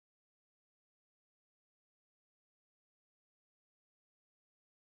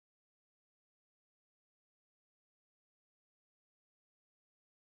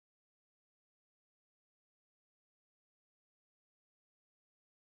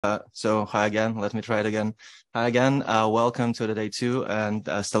So hi again, let me try it again. Hi again, welcome to the day 2 and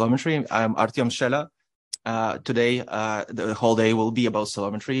Stylometry. I'm Artjoms Šeļa. Today, the whole day will be about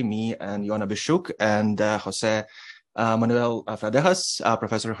Stylometry, me and Joanna Byszuk and Professor Jose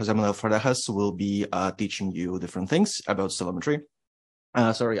Manuel Fradejas will be teaching you different things about Stylometry.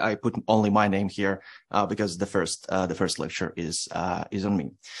 Sorry, I put only my name here because the first lecture is on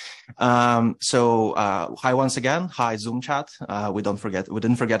me. Hi once again. Hi Zoom chat. We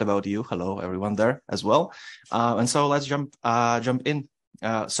didn't forget about you. Hello everyone there as well. And so let's jump in.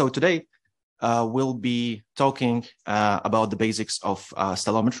 So today we'll be talking about the basics of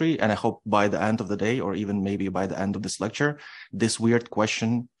Stylometry, and I hope by the end of the day, or even maybe by the end of this lecture, this weird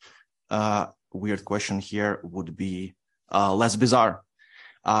question here would be less bizarre.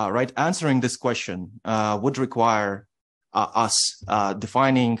 Right, answering this question would require us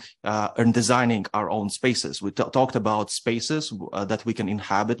defining and designing our own spaces. We talked about spaces that we can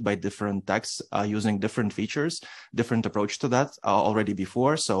inhabit by different texts using different features, different approach to that already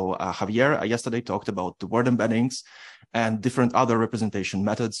before. So Javier yesterday talked about the word embeddings and different other representation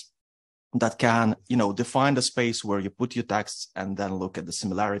methods that can, define the space where you put your texts and then look at the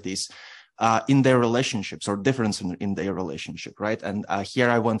similarities in their relationships or difference in their relationship, right? And here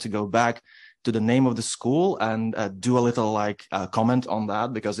I want to go back to the name of the school and do a little comment on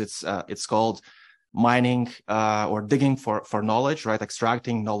that, because it's called mining or digging for knowledge, right?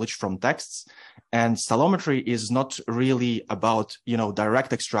 Extracting knowledge from texts. And Stylometry is not really about,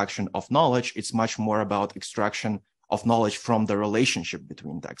 direct extraction of knowledge. It's much more about extraction of knowledge from the relationship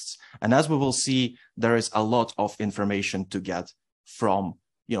between texts. And as we will see, there is a lot of information to get from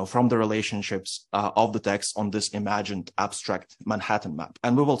the relationships of the text on this imagined abstract Manhattan map.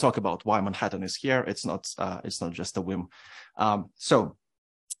 And we will talk about why Manhattan is here. It's not just a whim.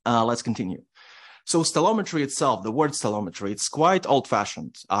 Let's continue. So Stylometry itself, the word Stylometry, it's quite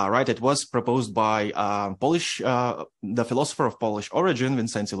old-fashioned, right? It was proposed by the philosopher of Polish origin,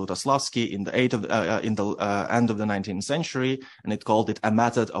 Wincenty Lutosławski, in the end of the 19th century, and it called it a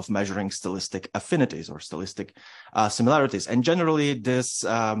method of measuring stylistic affinities or stylistic similarities. And generally, this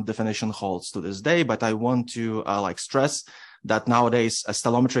definition holds to this day. But I want to stress that nowadays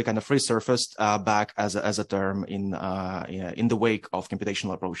Stylometry kind of resurfaced back as a term in the wake of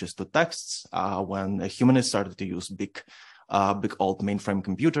computational approaches to texts, when humanists started to use big old mainframe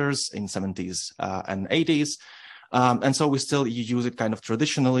computers in 70s and 80s. And so we still use it kind of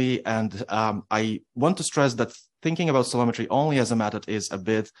traditionally. And I want to stress that thinking about Stylometry only as a method is a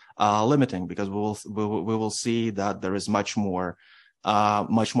bit limiting, because we will see that there is much more to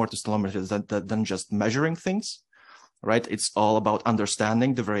Stylometry than just measuring things. Right, it's all about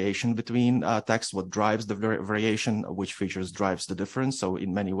understanding the variation between texts, what drives the variation, which features drives the difference. So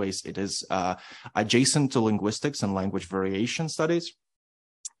in many ways, it is adjacent to linguistics and language variation studies.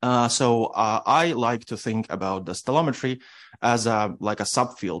 So I like to think about the Stylometry as a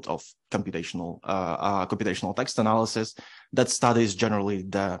subfield of computational text analysis that studies generally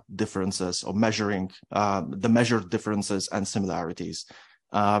the differences, or measuring the measured differences and similarities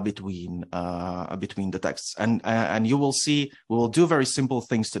between the texts. And you will see, we will do very simple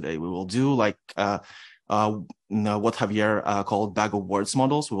things today. We will do what Javier called bag of words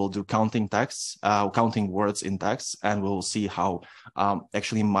models. We will do counting texts, counting words in text, and we will see how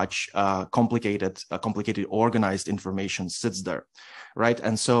actually much complicated organized information sits there, right?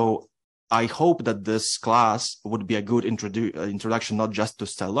 And so I hope that this class would be a good introduction, not just to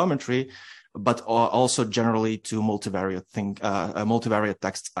Stylometry, but also generally to multivariate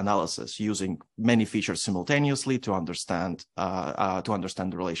text analysis, using many features simultaneously to understand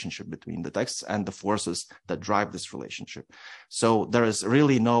the relationship between the texts and the forces that drive this relationship. So there is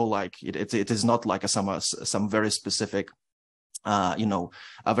really no it is not like some very specific a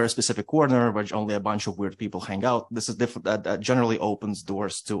very specific corner where only a bunch of weird people hang out. This is different. That generally opens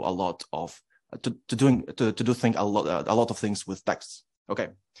doors to a lot of a lot of things with texts. Okay.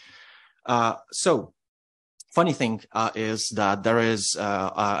 So funny thing is that there is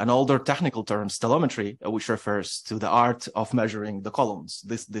an older technical term, Stylometry, which refers to the art of measuring the columns,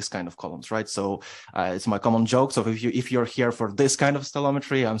 this kind of columns, right? So it's my common joke. So if you're here for this kind of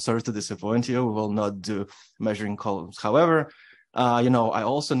Stylometry, I'm sorry to disappoint you. We will not do measuring columns. However, I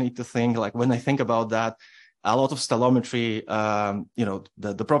also need to think, when I think about that, a lot of Stylometry,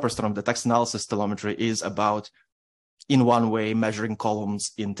 the proper term, the text analysis Stylometry, is about, in one way, measuring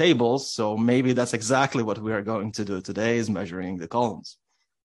columns in tables. So maybe that's exactly what we are going to do today, is measuring the columns.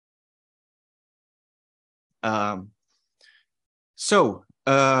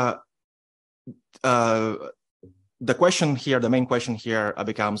 the question here, the main question here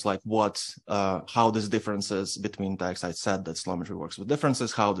becomes like how these differences between texts. I said that Stylometry works with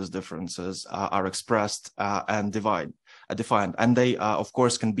differences, how these differences are expressed and defined. And they, of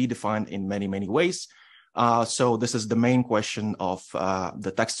course, can be defined in many, many ways. So this is the main question of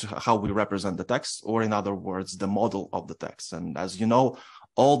the text, how we represent the text, or in other words, the model of the text. And as you know,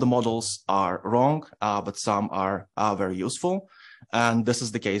 all the models are wrong, but some are very useful. And this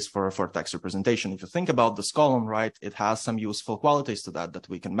is the case for text representation. If you think about this column, right, it has some useful qualities to that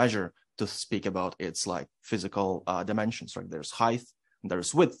we can measure to speak about its like physical dimensions, right? There's height,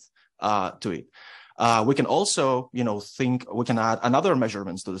 there's width to it. We can also, we can add another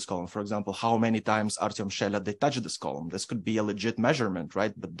measurements to this column. For example, how many times Artjoms, Šeļa, they touch this column. This could be a legit measurement,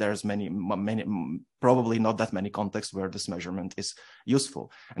 right? But there's many, probably not that many contexts where this measurement is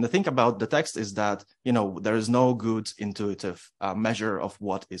useful. And the thing about the text is that, there is no good intuitive measure of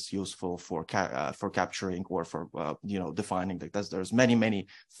what is useful for capturing or for, defining the text. There's many, many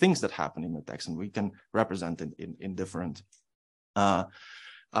things that happen in the text, and we can represent it in different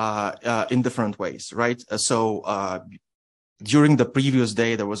ways, right? So during the previous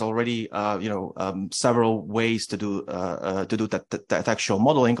day, there was already several ways to do textual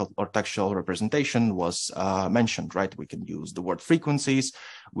modeling or textual representation was mentioned, right? We can use the word frequencies,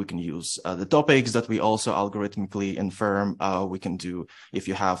 we can use the topics that we also algorithmically infer. We can do, if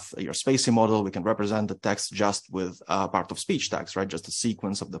you have your spacey model, we can represent the text just with part of speech tags, right? Just a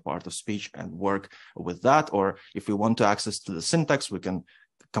sequence of the part of speech and work with that. Or if we want to access to the syntax, we can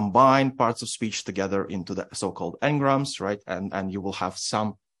combine parts of speech together into the so-called n-grams, right? And you will have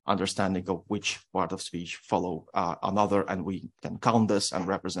some understanding of which part of speech follow another, and we can count this and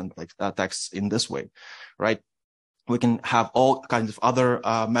represent like text in this way, right? We can have all kinds of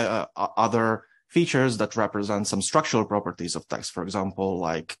other features that represent some structural properties of text, for example,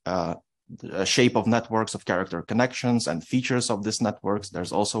 like the shape of networks of character connections and features of these networks.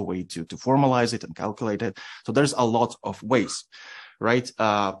 There's also a way to formalize it and calculate it. So there's a lot of ways. Right,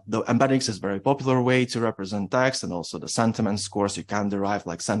 the embeddings is a very popular way to represent text, and also the sentiment scores. You can derive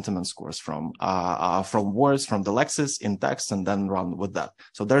like sentiment scores from words, from the lexis in text, and then run with that.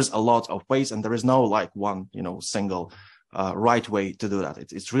 So there's a lot of ways, and there is no like one, single right way to do that.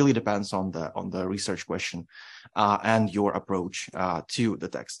 It really depends on the research question and your approach to the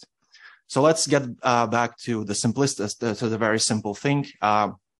text. So let's get back to the simplest, to the very simple thing.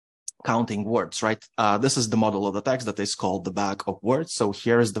 Counting words, right? This is the model of the text that is called the bag of words. So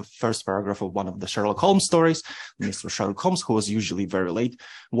here is the first paragraph of one of the Sherlock Holmes stories, Mr. Sherlock Holmes, who was usually very late.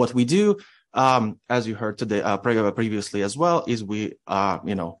 What we do, as you heard today, previously as well, is we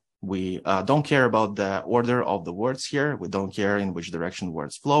don't care about the order of the words here. We don't care in which direction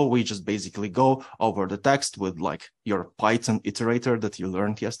words flow. We just basically go over the text with like your Python iterator that you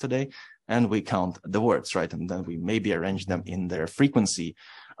learned yesterday, and we count the words, right? And then we maybe arrange them in their frequency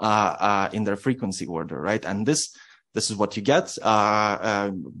order, right? And this is what you get.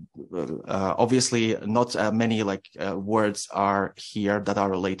 Obviously, not many words are here that are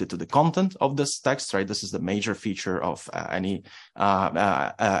related to the content of this text, right? This is the major feature of any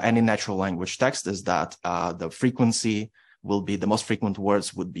natural language text, is that the frequency will be, the most frequent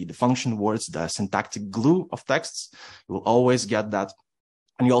words would be the function words, the syntactic glue of texts. You will always get that.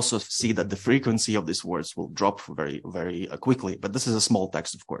 And you also see that the frequency of these words will drop very, very quickly. But this is a small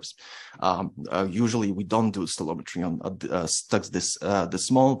text, of course. Usually we don't do stylometry on text this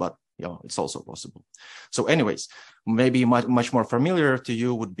small, but it's also possible. So anyways, maybe much more familiar to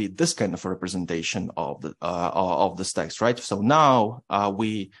you would be this kind of representation of this text, right? So now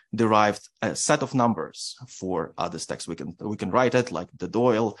we derived a set of numbers for this text. We can write it like the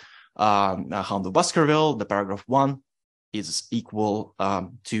Doyle Hound of Baskerville, the paragraph 1 is equal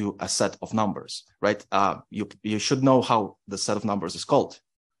to a set of numbers, right? You should know how the set of numbers is called,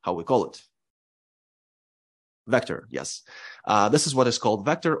 how we call it. Vector, yes. This is what is called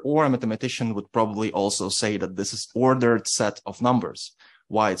vector, or a mathematician would probably also say that this is ordered set of numbers.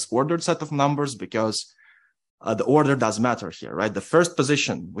 Why it's ordered set of numbers? Because the order does matter here, right? The first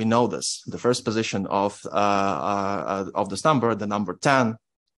position, we know this, the first position of this number, the number 10,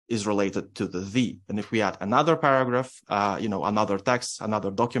 is related to the V. And if we add another paragraph, another text, another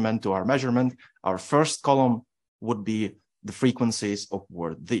document to our measurement, our first column would be the frequencies of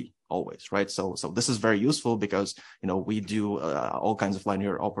word V always, right? So this is very useful because, we do all kinds of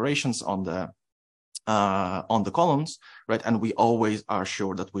linear operations on the columns, right? And we always are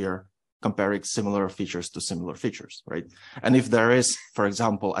sure that we are comparing similar features to similar features, right? And if there is, for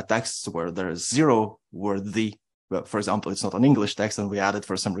example, a text where there is 0 word V, for example, it's not an English text and we add it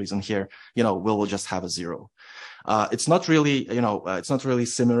for some reason here, we'll just have a 0. It's not really, it's not really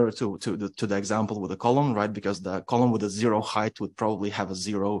similar to the example with the column, right? Because the column with a 0 height would probably have a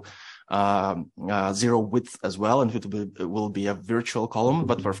 0 width as well, and it will be a virtual column.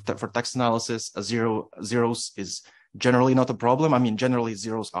 But for text analysis, zeros is generally not a problem. I mean, generally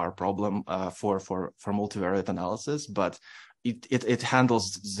zeros are a problem for multivariate analysis, but it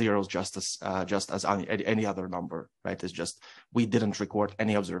handles zeros just as any other number, right? It's just we didn't record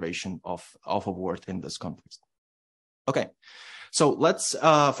any observation of a word in this context. Okay, so let's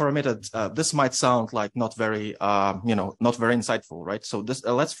for a minute. This might sound like not very not very insightful, right? So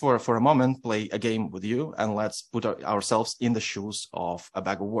let's for a moment play a game with you, and let's put ourselves in the shoes of a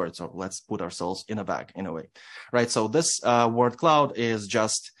bag of words, or let's put ourselves in a bag in a way, right? So this word cloud is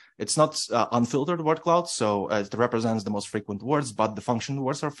just. It's not unfiltered word cloud, so it represents the most frequent words, but the function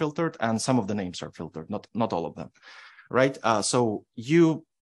words are filtered and some of the names are filtered, not all of them, right? So you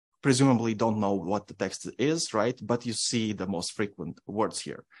presumably don't know what the text is, right? But you see the most frequent words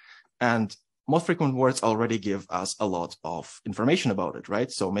here. And most frequent words already give us a lot of information about it,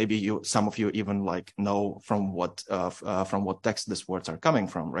 right? So maybe some of you even like know from what text these words are coming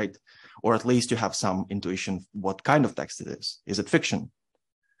from, right? Or at least you have some intuition what kind of text it is. Is it fiction?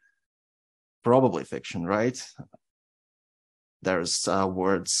 Probably fiction, right? There's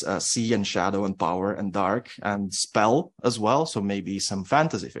words sea and shadow and power and dark and spell as well. So maybe some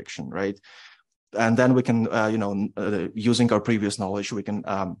fantasy fiction, right? And then we can, using our previous knowledge, we can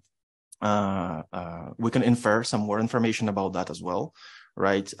infer some more information about that as well,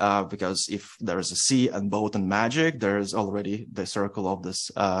 right? Because if there is a sea and boat and magic, there is already the circle of this,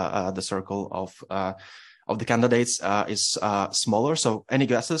 the circle of the candidates is smaller. So any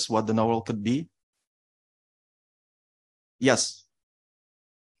guesses what the novel could be? Yes.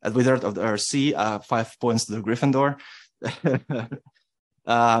 At Wizard of the Sea, 5 points to the Gryffindor.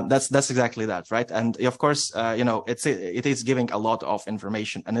 That's exactly that, right? And of course, it is giving a lot of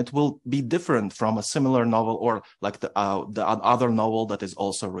information, and it will be different from a similar novel or like the other novel that is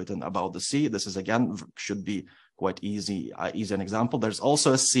also written about the sea. This is again should be quite easy an example. There's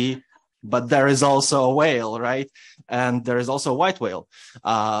also a sea, but there is also a whale, right? And there is also a white whale.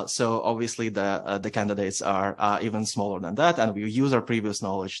 So obviously the candidates are even smaller than that. And we use our previous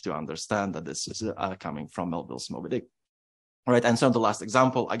knowledge to understand that this is coming from Melville's Moby Dick. Right, and so the last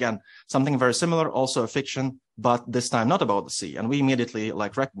example, again, something very similar, also a fiction, but this time not about the sea. And we immediately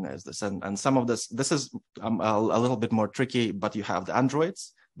like recognize this. And some of this is a little bit more tricky, but you have the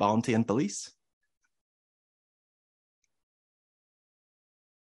androids, bounty and police.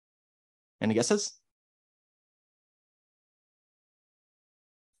 Any guesses?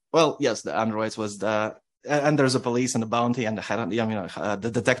 Well, yes, the androids was and there's a police and a bounty and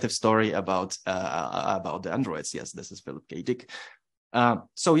the detective story about the androids. Yes, this is Philip K. Dick.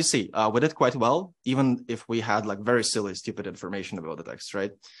 So you see, we did quite well, even if we had like very silly, stupid information about the text,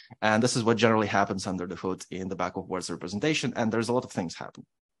 right? And this is what generally happens under the hood in the back of words representation. And there's a lot of things happen.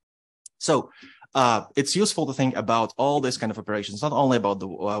 So it's useful to think about all these kind of operations, not only about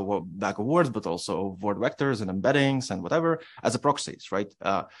the back of words, but also word vectors and embeddings and whatever as a proxies, right?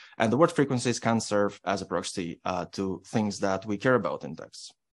 And the word frequencies can serve as a proxy to things that we care about in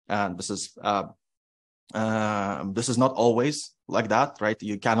text. And this is not always like that, right?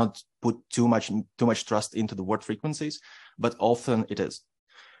 You cannot put too much trust into the word frequencies, but often it is,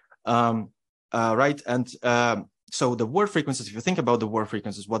 right? And so the word frequencies, if you think about the word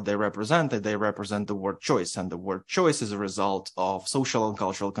frequencies, what they represent the word choice. And the word choice is a result of social and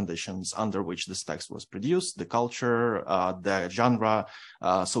cultural conditions under which this text was produced, the culture, the genre,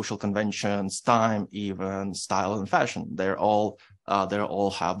 social conventions, time, even style and fashion. They all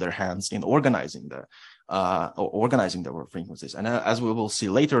have their hands in organizing the word frequencies. And as we will see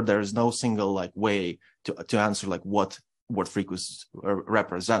later, there is no single like way to answer like what word frequencies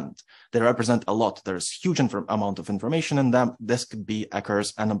represent. They represent a lot. There's huge amount of information in them. This could be a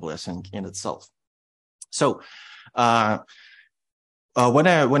curse and a blessing in itself. So when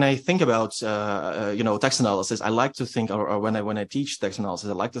I think about text analysis, I like to think, or when I teach text analysis,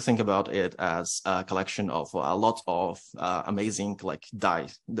 I like to think about it as a collection of a lot of amazing like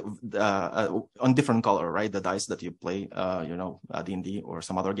dice on different color, right? The dice that you play, D&D or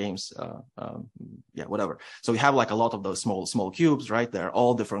some other games, whatever. So we have like a lot of those small cubes, right? They're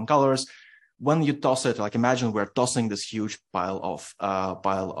all different colors. When you toss it, like imagine we're tossing this huge pile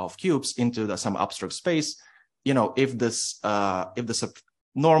of cubes into some abstract space. If this a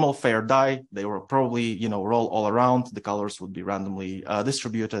normal fair die, they will probably roll all around. The colors would be randomly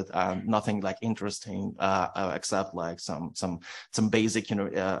distributed, and nothing like interesting except like some basic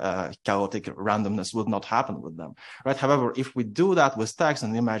chaotic randomness would not happen with them, right? However, if we do that with text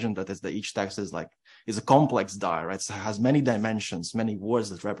and imagine that each text is like is a complex die, right? So it has many dimensions, many words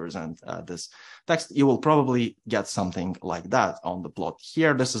that represent this text. You will probably get something like that on the plot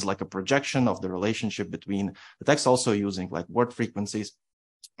here. This is like a projection of the relationship between the text, also using like word frequencies,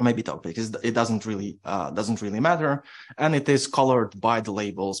 maybe topics. It doesn't really matter, and it is colored by the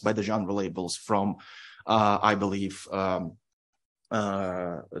labels, by the genre labels from I believe either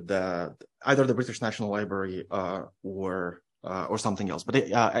the British National Library or something else. But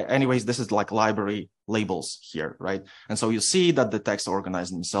anyways, this is like library labels here, right? And so you see that the texts organize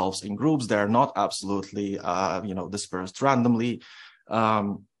themselves in groups. They're not absolutely dispersed randomly.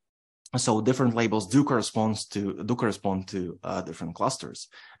 So different labels do correspond to different clusters,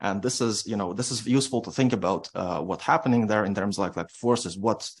 and this is useful to think about what's happening there in terms of like forces.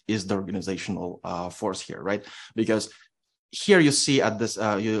 What is the organizational force here, right? Because here you see at this,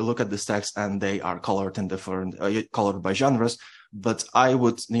 you look at this text and they are colored in different, colored by genres. But I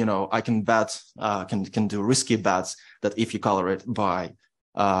would, I can bet, can do risky bets that if you color it by,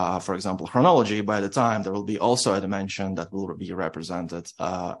 for example, chronology, by the time there will be also a dimension that will be represented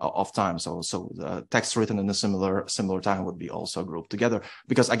of time. So the text written in a similar time would be also grouped together,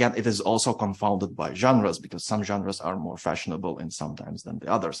 because again, it is also confounded by genres, because some genres are more fashionable in some times than the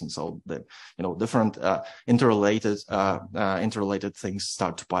others, and so the different interrelated things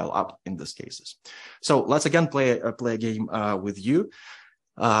start to pile up in these cases. So let's again play a game with you.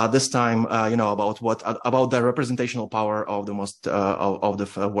 This time, about the representational power of the most of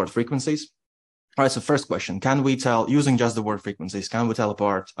the word frequencies. All right. So first question: can we tell, using just the word frequencies, can we tell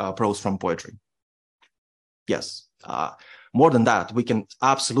apart prose from poetry? Yes. More than that, we can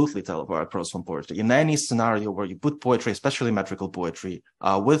absolutely tell apart prose from poetry. In any scenario where you put poetry, especially metrical poetry,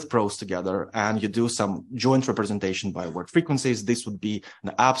 with prose together, and you do some joint representation by word frequencies, this would be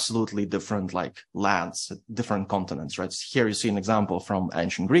an absolutely different lands, different continents, right? So here you see an example from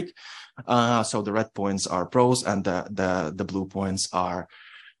ancient Greek. So the red points are prose, and the blue points are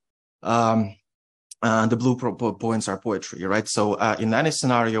points are poetry, right? So in any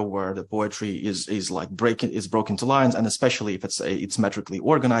scenario where the poetry is broken to lines, and especially if it's metrically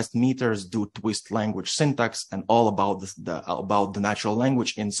organized, meters do twist language syntax and all about the natural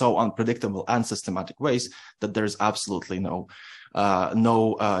language in so unpredictable and systematic ways that there's absolutely no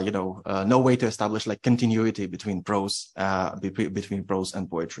way to establish continuity between prose and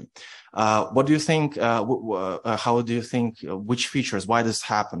poetry. What do you think? How do you think? Which features? Why does this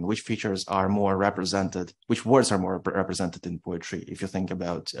happen? Which features are more represented? Which words are more represented in poetry? If you think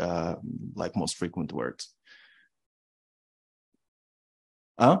about most frequent words.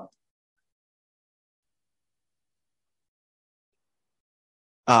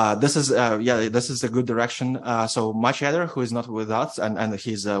 This is a good direction. So Maciej, who is not with us, and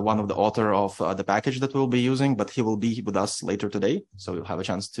he's one of the author of the package that we'll be using, but he will be with us later today, so you'll have a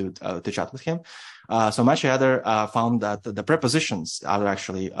chance to chat with him. So Maciej found that the prepositions are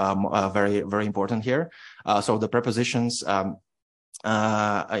actually very, very important here. So the prepositions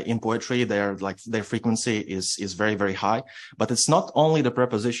in poetry, their frequency is very, very high, but it's not only the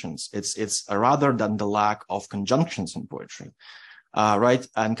prepositions. It's rather than the lack of conjunctions in poetry. Right,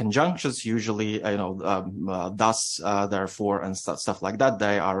 and conjunctions usually, thus, therefore, and stuff like that,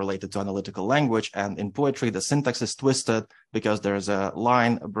 they are related to analytical language. And in poetry, the syntax is twisted because there's a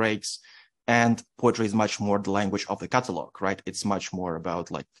line breaks, and poetry is much more the language of the catalog, right? It's much more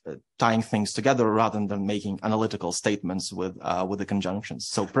about tying things together rather than making analytical statements with the conjunctions.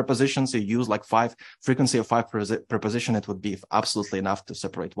 So prepositions, you use frequency of 5 preposition, it would be absolutely enough to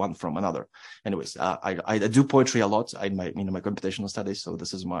separate one from another. Anyways, I do poetry a lot in my computational studies, so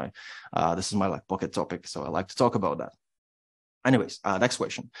this is my pocket topic. So I like to talk about that. Anyways, next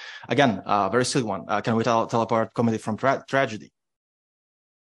question. Again, very silly one. Can we tell apart comedy from tragedy?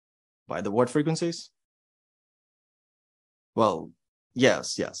 By the word frequencies? Well,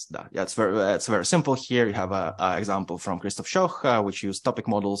 yes. It's very simple. Here you have a example from Christophe Schoch, which used topic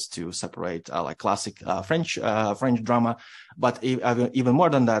models to separate classic French drama. But even more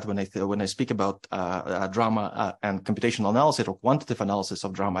than that, when I speak about drama and computational analysis or quantitative analysis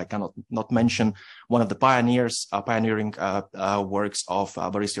of drama, I cannot not mention one of the pioneering works of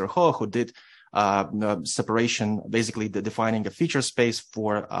Boris Yerho, who did separation, basically defining a feature space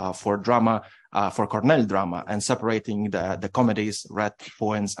for drama, for Cornell drama, and separating the comedies, red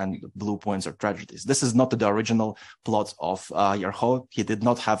points and blue points or tragedies. This is not the original plot of Yerho. He did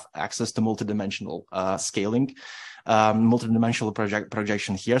not have access to multidimensional scaling, multidimensional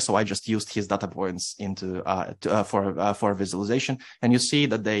projection here. So I just used his data points for visualization, and you see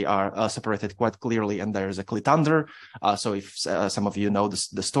that they are separated quite clearly. And there's a clitander. So if some of you know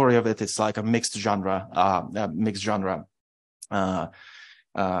the story of it, it's like a mixed genre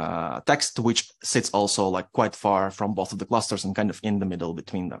text, which sits also like quite far from both of the clusters and kind of in the middle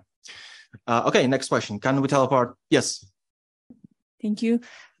between them. Okay, next question. Can we tell apart? Yes. Thank you.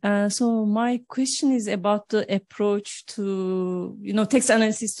 So my question is about the approach to, text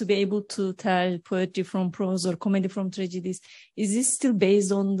analysis to be able to tell poetry from prose or comedy from tragedies. Is this still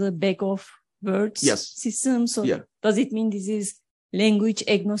based on the bag of words system? So does it mean this is language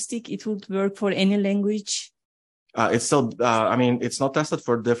agnostic? It would work for any language? It's still, I mean, it's not tested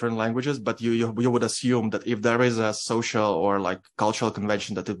for different languages, but you would assume that if there is a social or like cultural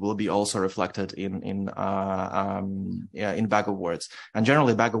convention, that it will be also reflected in bag of words. And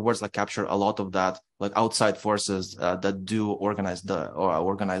generally, bag of words like capture a lot of that, like outside forces that do organize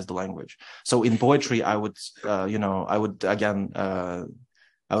the language. So in poetry, I would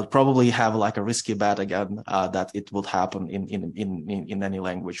probably have like a risky bet again that it would happen in any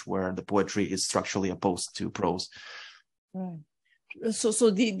language where the poetry is structurally opposed to prose. Right. So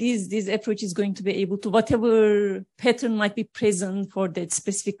this approach is going to be able to, whatever pattern might be present for that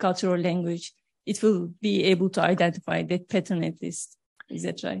specific culture or language, it will be able to identify that pattern at least. Is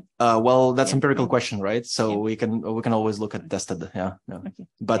that right? Well, that's empirical question, right? So we can always look at tested, Okay.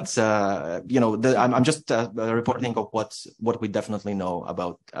 But I'm just reporting of what we definitely know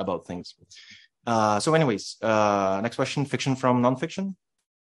about things. So, anyways, next question: fiction from nonfiction.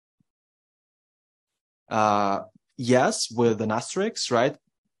 Yes, with an asterisk, right?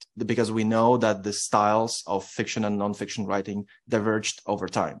 Because we know that the styles of fiction and nonfiction writing diverged over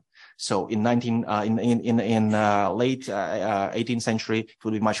time. So in late 18th century, it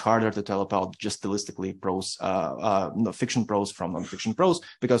would be much harder to tell about just stylistically prose, fiction prose from nonfiction prose,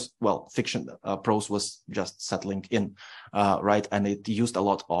 because, well, fiction prose was just settling in, right? And it used a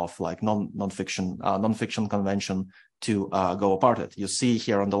lot of like nonfiction convention to go apart it. You see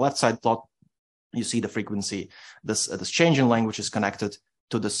here on the left side plot, you see the frequency. This change in language is connected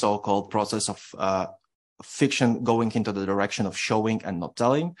to the so-called process of fiction going into the direction of showing and not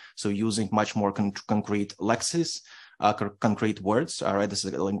telling. So using much more concrete lexis, concrete words. Right, this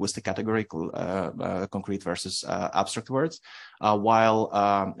is a linguistic category, concrete versus abstract words. While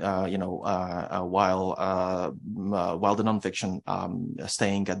the nonfiction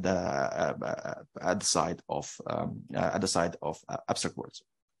staying at the side of abstract words.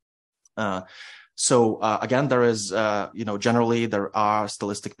 So again, there is, generally there are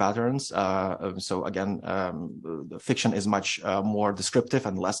stylistic patterns. So again, the fiction is much more descriptive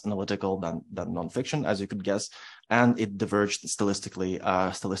and less analytical than nonfiction, as you could guess, and it diverged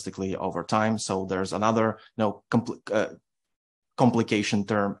stylistically over time. So there's another, complication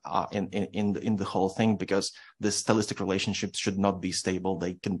term in the whole thing, because the stylistic relationships should not be stable.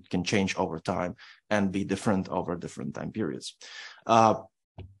 They can change over time and be different over different time periods.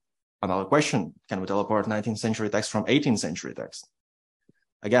 Another question: can we tell apart 19th century text from 18th century text?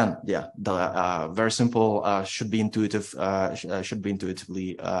 Again, the very simple should be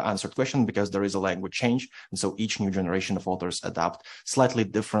intuitively answered question, because there is a language change, and so each new generation of authors adapt slightly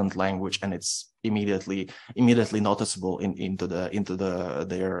different language, and it's immediately noticeable into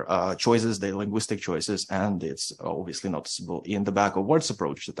their choices, their linguistic choices, and it's obviously noticeable in the bag of words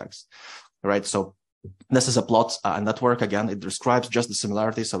approach to text, right? So this is a plot and network. Again, it describes just the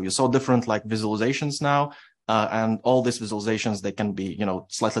similarity. So you saw different like visualizations now, and all these visualizations, they can be,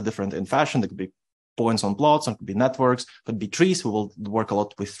 slightly different in fashion. They could be points on plots, and could be networks, could be trees. We will work a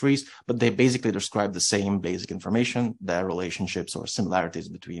lot with trees, but they basically describe the same basic information, their relationships or similarities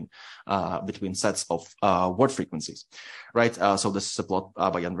between sets of word frequencies, right? So this is a plot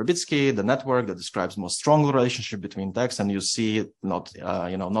by Jan Verbitsky, the network that describes most strongly relationship between texts, and you see not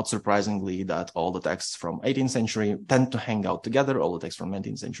surprisingly that all the texts from 18th century tend to hang out together, all the texts from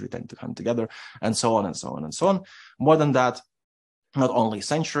 19th century tend to come together, and so on and so on and so on. More than that, not only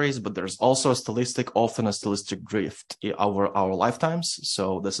centuries, but there's also often a stylistic drift over our lifetimes.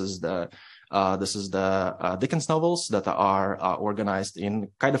 So this is the Dickens novels that are organized in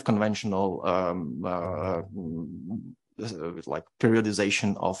kind of conventional like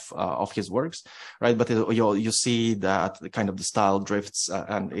periodization of his works, right? But you see that the kind of the style drifts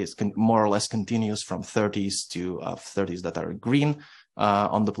and is more or less continuous from 30s to 30s that are green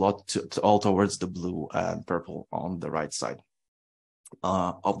on the plot to all towards the blue and purple on the right side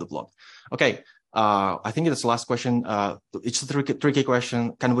of the plot. Okay, I think it's the last question. It's a tricky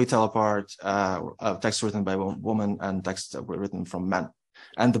question. Can we tell apart text written by a woman and text written from men?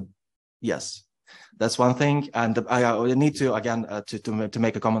 And yes, that's one thing. And I need to again to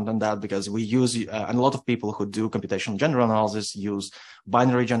make a comment on that, because we use and a lot of people who do computational gender analysis use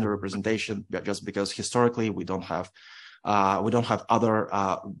binary gender representation, just because historically we don't have We don't have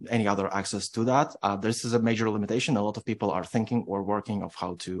any other access to that. This is a major limitation. A lot of people are thinking or working of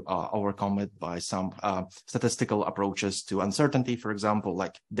how to overcome it by some statistical approaches to uncertainty, for example,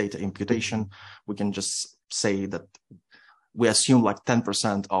 like data imputation. We can just say that we assume like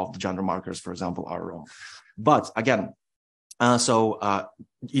 10% of the gender markers, for example, are wrong. But again,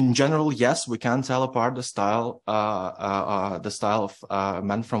 in general, yes, we can tell apart the style of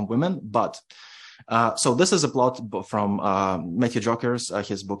men from women, but so this is a plot from Matthew Joker's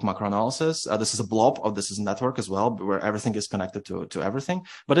his book Macroanalysis. This is a blob, or this is a network as well, where everything is connected to everything.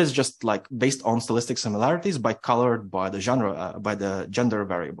 But it's just like based on stylistic similarities, colored by the genre, by the gender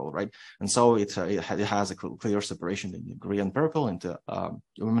variable, right? And so it has a clear separation in green and purple into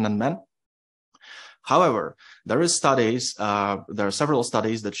women and men. However, there are several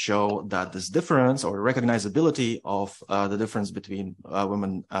studies that show that this difference or recognizability of the difference between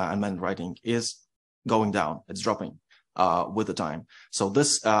women and men writing is going down. It's dropping with the time. So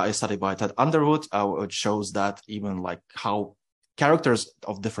this is studied by Ted Underwood, which shows that even like how characters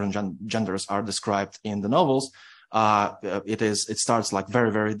of different genders are described in the novels, it starts like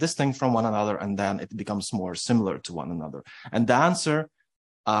very, very distinct from one another, and then it becomes more similar to one another. And the answer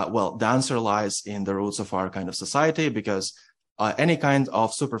lies in the roots of our kind of society, because any kind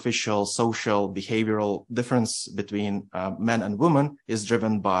of superficial social behavioral difference between men and women is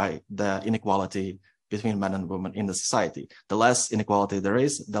driven by the inequality between men and women in the society. The less inequality there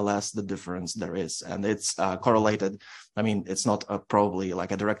is, the less the difference there is. And it's correlated. I mean, it's not probably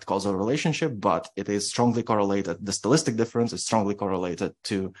like a direct causal relationship, but it is strongly correlated. The stylistic difference is strongly correlated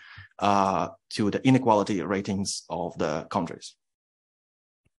to the inequality ratings of the countries.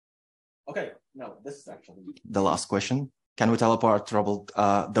 Okay, no, this is actually the last question. Can we tell apart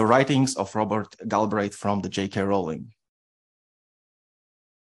the writings of Robert Galbraith from the J.K. Rowling?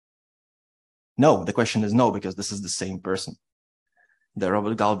 No, the question is no, because this is the same person. The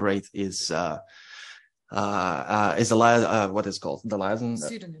Robert Galbraith is what is called the Latin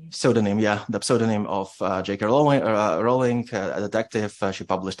pseudonym. Yeah, the pseudonym of J.K. Rowling, a detective. She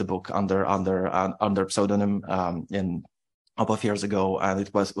published a book under pseudonym in a couple of years ago, and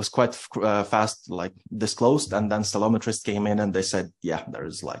it was quite fast, like disclosed. And then Stylometrists came in and they said, yeah,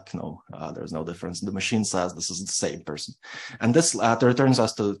 there's no difference. The machine says this is the same person. And this returns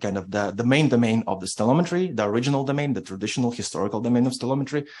us to kind of the main domain of the Stylometry. The original domain, the traditional historical domain of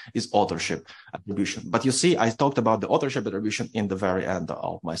Stylometry, is authorship attribution. But you see, I talked about the authorship attribution in the very end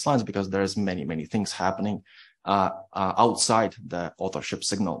of my slides, because there's many things happening outside the authorship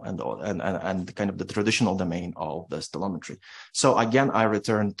signal and kind of the traditional domain of the Stylometry. So again, I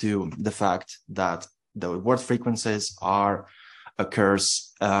return to the fact that the word frequencies are a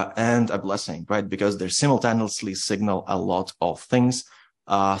curse and a blessing, right? Because they simultaneously signal a lot of things.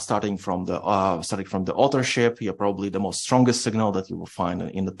 Starting from the authorship, you're probably the most strongest signal that you will find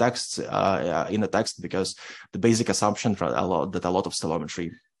in the text. Because the basic assumption that a lot of Stylometry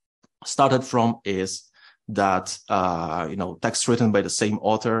started from is that text written by the same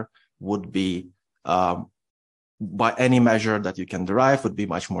author would be, by any measure that you can derive, would be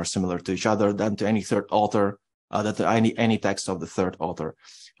much more similar to each other than to any third author, any text of the third author.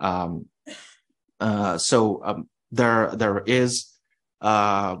 There is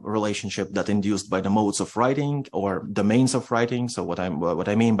a relationship that induced by the modes of writing or domains of writing. So what I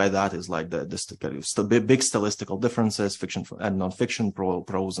mean by that is like the big stylistical differences, fiction and non-fiction,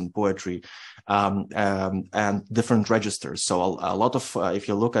 prose and poetry, and different registers. So a lot of if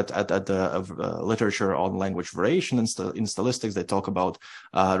you look at the literature on language variation in stylistics, they talk about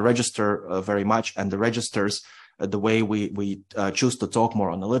register very much, and the registers, the way we choose to talk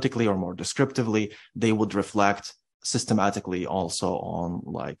more analytically or more descriptively, they would reflect systematically also on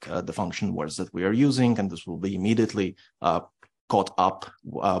like the function words that we are using, and this will be immediately caught up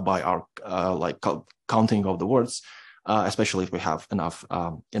by our counting of the words, especially if we have enough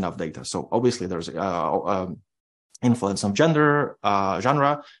data. So obviously there's influence of gender,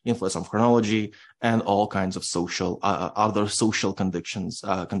 genre, influence of chronology, and all kinds of other social conditions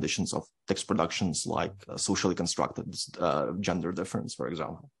of text productions, like socially constructed gender difference, for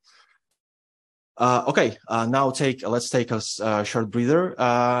example. Okay, now let's take a short breather.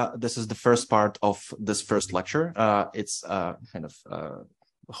 This is the first part of this first lecture. It's kind of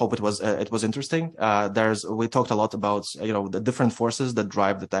hope it was interesting. We talked a lot about the different forces that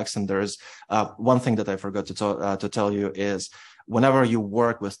drive the text, and there's one thing that I forgot to tell you is, whenever you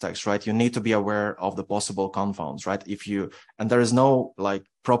work with text, right, you need to be aware of the possible confounds, right? And there is no like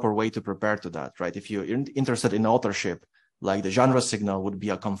proper way to prepare to that, right? If you're interested in authorship, like the genre signal would be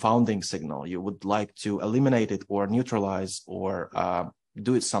a confounding signal. You would like to eliminate it or neutralize or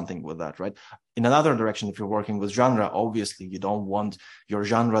do something with that, right? In another direction, if you're working with genre, obviously you don't want your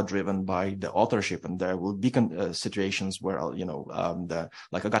genre driven by the authorship, and there will be situations where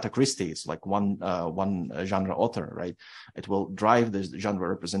like Agatha Christie is like one genre author, right? It will drive the genre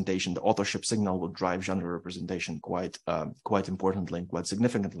representation. The authorship signal will drive genre representation quite importantly and quite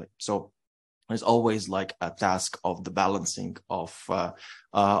significantly. So there's always like a task of the balancing of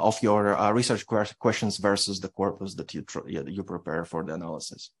your research questions versus the corpus that you prepare for the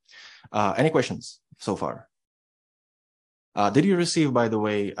analysis. Any questions so far? Did you receive, by the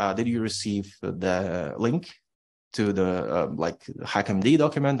way, the link to the like HackMD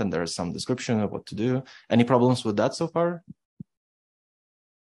document, and there's some description of what to do? Any problems with that so far?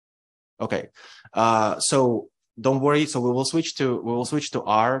 Okay, so don't worry. So we will switch to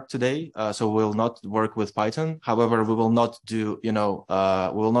R today. So we will not work with Python. However, we will not do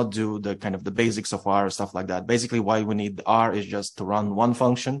the kind of the basics of R, stuff like that. Basically, why we need R is just to run one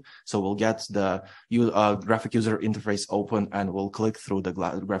function. So we'll get the graphic user interface open, and we'll click through the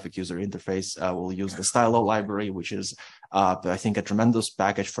graphic user interface. We'll use the Stylo library, which is I think a tremendous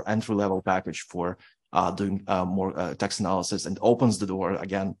package for entry-level package for doing more text analysis, and opens the door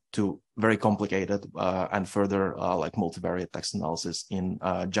again to very complicated and further like multivariate text analysis in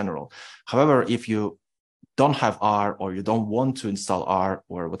general. However, if you don't have R, or you don't want to install R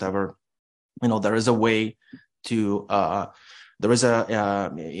or whatever, there is a way to there is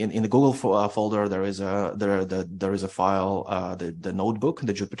a in the Google folder there is a file, the notebook,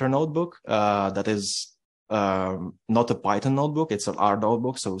 the Jupyter notebook, that is not a Python notebook, it's an R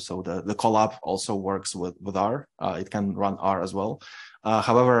notebook. So the Colab also works with R. It can run R as well.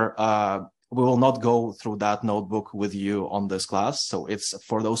 However, we will not go through that notebook with you on this class. So it's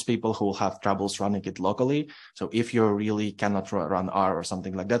for those people who have troubles running it locally. So if you really cannot run R or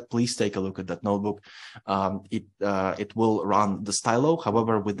something like that, please take a look at that notebook. It will run the Stylo,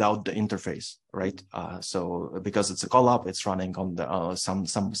 however, without the interface, right? So because it's a Colab, it's running on the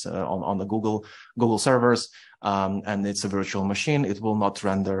on the Google servers, and it's a virtual machine. It will not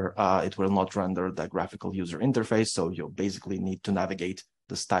render the graphical user interface. So you basically need to navigate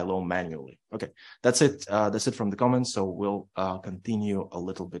the Stylo manually. Okay, that's it. That's it from the comments. So we'll continue a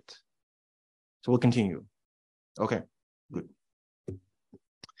little bit. So we'll continue. Okay, good.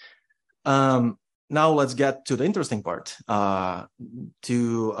 Now let's get to the interesting part,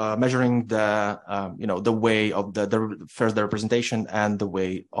 to measuring the way of the representation and the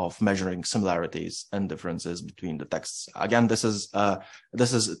way of measuring similarities and differences between the texts. Again, this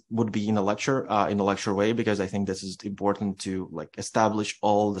would be in a lecture way, because I think this is important to like establish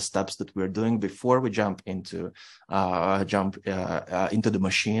all the steps that we're doing before we jump into the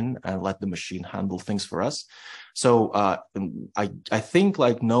machine and let the machine handle things for us. So I think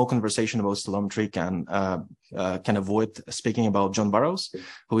like no conversation about Stylometry can avoid speaking about John Burroughs,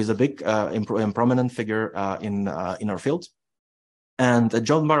 who is a big and prominent figure in our field. And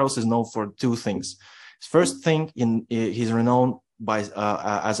John Burroughs is known for two things. First thing, he's renowned by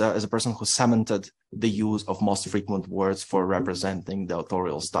as a person who cemented the use of most frequent words for representing the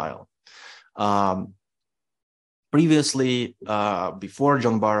authorial style. Previously, before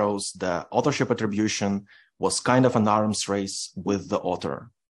John Burroughs, the authorship attribution was kind of an arms race with the author.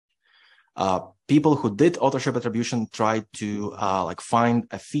 People who did authorship attribution tried to like find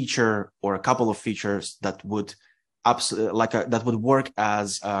a feature or a couple of features that would that would work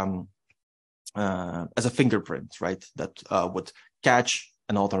as a fingerprint, right? That would catch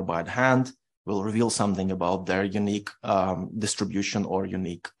an author by the hand, will reveal something about their unique distribution or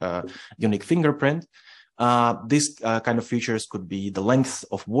unique fingerprint. These kind of features could be the length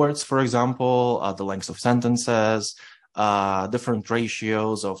of words, for example, the length of sentences, different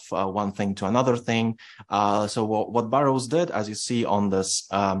ratios of one thing to another thing. So what Burroughs did, as you see on this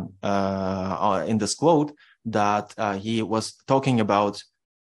in this quote, that he was talking about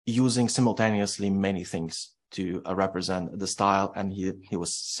using simultaneously many things to represent the style, and he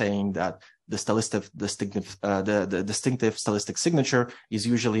was saying that the distinctive stylistic signature is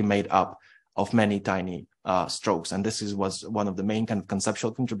usually made up of many tiny strokes. And this was one of the main kind of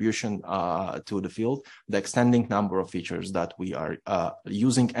conceptual contribution to the field, the extending number of features that we are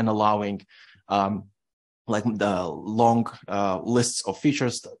using and allowing like the long lists of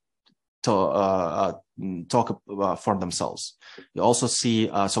features to talk for themselves. You also see,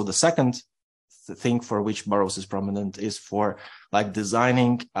 so the second thing for which Burroughs is prominent is for like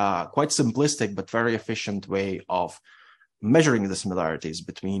designing quite simplistic but very efficient way of measuring the similarities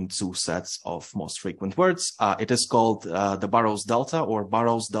between two sets of most frequent words. It is called the Burrows delta or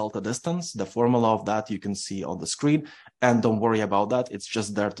Burrows delta distance. The formula of that you can see on the screen. And don't worry about that. It's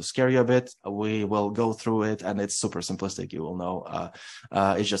just there to scare you a bit. We will go through it, and it's super simplistic. You will know.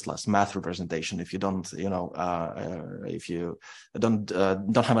 It's just less math representation. If you don't, if you don't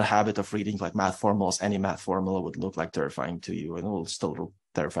have a habit of reading like math formulas, any math formula would look like terrifying to you, and it will still look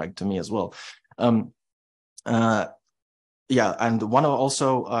terrifying to me as well. Yeah, and one of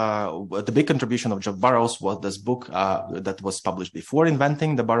also the big contribution of Geoff Burrows was this book that was published before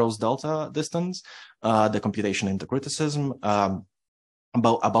inventing the Burrows delta distance, the computation into criticism,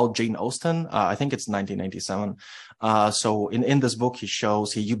 about Jane Austen. I think it's 1997. So in this book,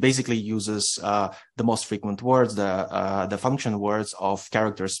 he basically uses the most frequent words, the function words of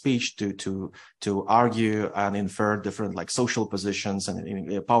character speech to argue and infer different like social positions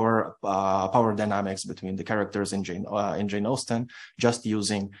and power dynamics between the characters in Jane Austen, just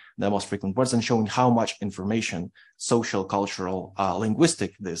using the most frequent words and showing how much information, social, cultural,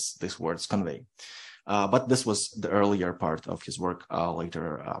 linguistic these words convey. But this was the earlier part of his work.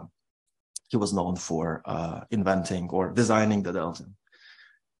 Later, he was known for inventing or designing the delta.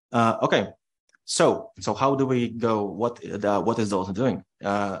 Okay, so how do we go? What is delta doing?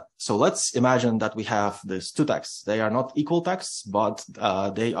 So let's imagine that we have these two texts. They are not equal texts, but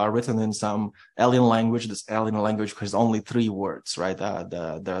they are written in some alien language. This alien language has only three words, right?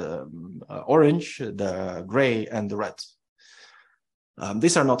 The orange, the gray, and the red.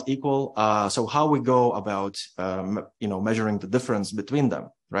 These are not equal. So how we go about, measuring the difference between them,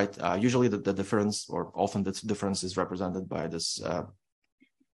 right? Usually the difference, or often the difference, is represented by this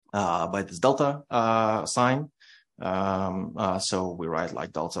delta sign. So we write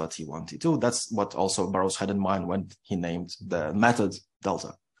like delta T1, T2. That's what also Burrows had in mind when he named the method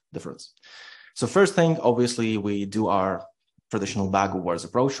delta difference. So first thing, obviously, we do our traditional bag of words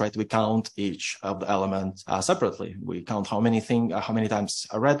approach, right? We count each of the elements separately. We count how many times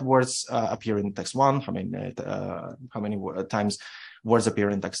red words appear in text one, how many times words appear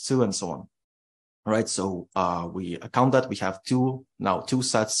in text two, and so on. Right? So we count that. We have two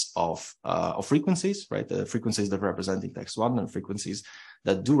sets of frequencies, right? The frequencies that represent text one and frequencies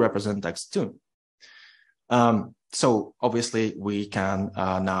that do represent text two. So obviously we can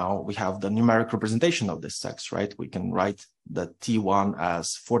now we have the numeric representation of this text, right? We can write the T1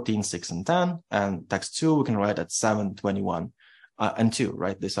 as 14, 6, and 10, and text 2 we can write at 7, 21, and 2,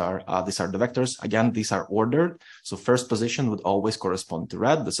 right? These are the vectors. Again, these are ordered. So first position would always correspond to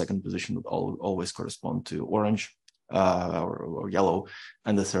red. The second position would always correspond to orange or yellow,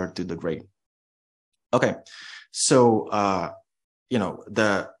 and the third to the gray. Okay, so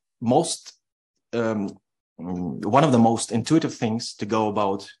one of the most intuitive things to go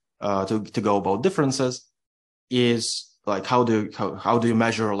about differences is like how do you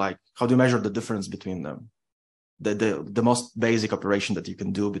measure the difference between them, the most basic operation that you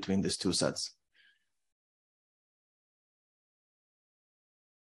can do between these two sets.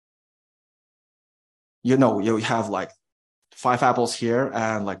 You have like 5 apples here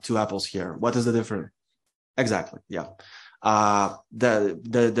and like 2 apples here. What is the difference? Exactly, yeah.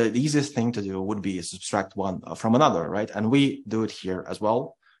 The easiest thing to do would be subtract one from another, right? And we do it here as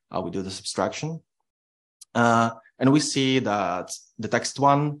well. We do the subtraction. And we see that the text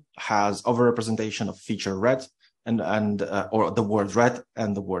one has overrepresentation of feature red or the word red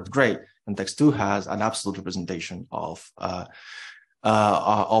and the word gray, and text two has an absolute representation of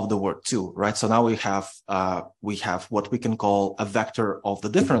the word two, right? So now we have what we can call a vector of the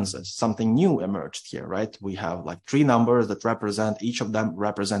differences. Something new emerged here, right? We have like 3 numbers that each of them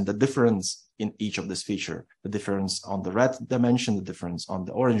represent the difference in each of this feature, the difference on the red dimension, the difference on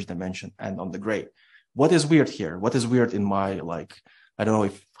the orange dimension, and on the gray. What is weird here? What is weird in my, I don't know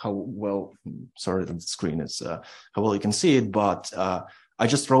how well, sorry, the screen is, how well you can see it, but I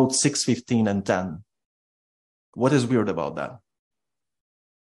just wrote 6, 15, and 10. What is weird about that?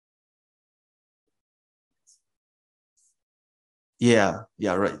 Yeah,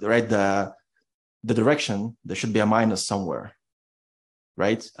 right. The direction, there should be a minus somewhere,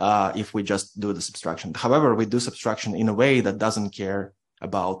 right? If we just do the subtraction. However, we do subtraction in a way that doesn't care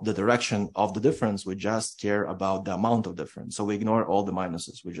about the direction of the difference. We just care about the amount of difference. So we ignore all the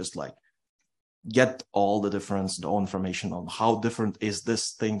minuses. We just get all the difference, the information on how different is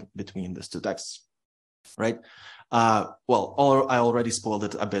this thing between these two texts, right? I already spoiled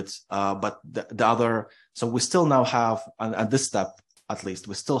it a bit, but the other, so we still now have, at this step, at least,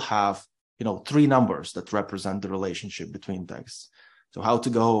 we still have, 3 numbers that represent the relationship between texts. So how to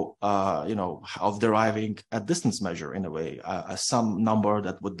go, of deriving a distance measure in a way, some number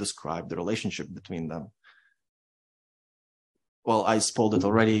that would describe the relationship between them. well, I spoiled it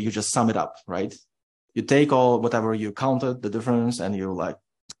already. You just sum it up, right? You take all whatever you counted, the difference, and you like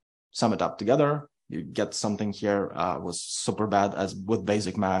sum it up together. You get something here. Was super bad as with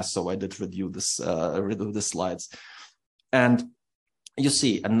basic math, so I did redo the slides, and you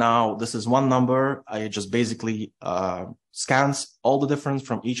see. And now this is one number. I just basically scans all the difference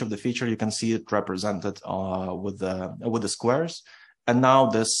from each of the feature. You can see it represented with the squares, and now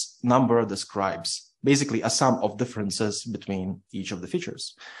this number describes basically a sum of differences between each of the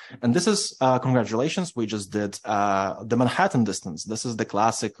features. And this is, congratulations, we just did the Manhattan distance. This is the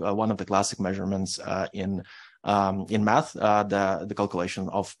classic, one of the classic measurements in math, the calculation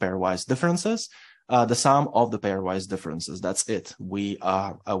of pairwise differences. The sum of the pairwise differences, that's it.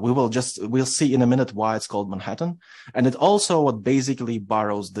 We'll see in a minute why it's called Manhattan. And it also what basically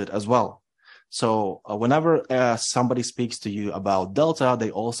Burrows did as well. So whenever somebody speaks to you about delta,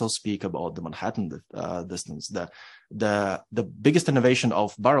 they also speak about the Manhattan distance. The biggest innovation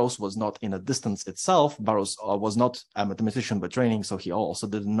of Burrows was not in a distance itself. Burrows was not a mathematician by training, so he also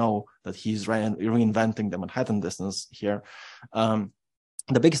didn't know that he's reinventing the Manhattan distance here.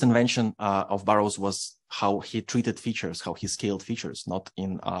 The biggest invention of Burrows was how he treated features, how he scaled features, not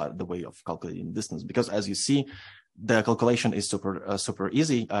in the way of calculating distance. Because as you see, the calculation is super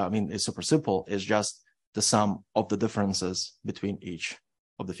easy. It's super simple. It's just the sum of the differences between each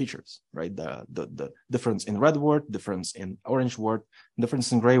of the features, right? The difference in red word, difference in orange word,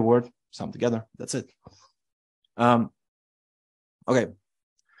 difference in gray word, sum together. That's it. Okay.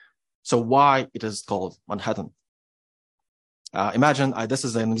 So why it is called Manhattan? Imagine, this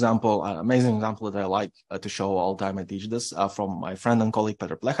is an example, an amazing example that I like to show all the time I teach this from my friend and colleague,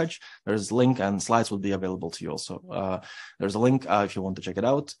 Petr Plechach. There's a link and slides will be available to you also. There's a link if you want to check it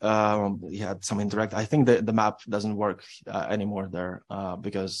out. He had some interact. I think the map doesn't work anymore there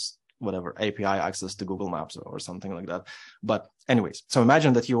because whatever, API access to Google Maps or something like that. But anyways, so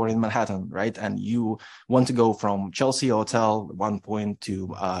imagine that you are in Manhattan, right? And you want to go from Chelsea Hotel, one point,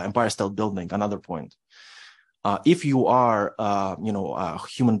 to Empire State Building, another point. If you are, a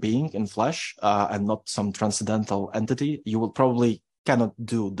human being in flesh and not some transcendental entity, you will probably cannot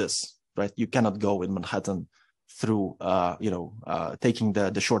do this, right? You cannot go in Manhattan through, taking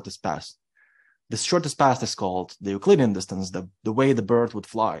the shortest path. The shortest path is called the Euclidean distance, the way the bird would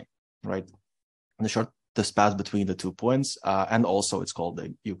fly, right? And the shortest path between the 2 points, and also it's called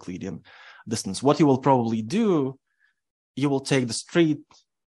the Euclidean distance. What you will probably do, you will take the street,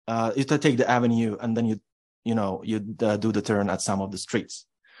 you take the avenue, and then you do the turn at some of the streets,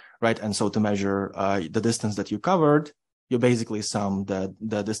 right? And so to measure the distance that you covered, you basically sum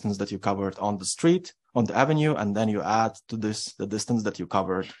the distance that you covered on the street, on the avenue, and then you add to this the distance that you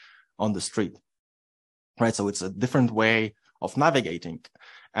covered on the street, right? So it's a different way of navigating.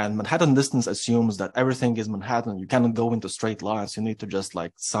 And Manhattan distance assumes that everything is Manhattan. You cannot go into straight lines. You need to just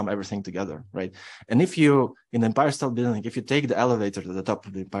like sum everything together, right? And if you, in the Empire State Building, if you take the elevator to the top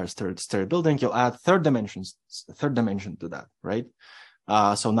of the Empire State Building, you'll add third dimension to that, right?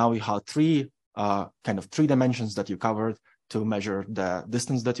 So now we have three dimensions that you covered to measure the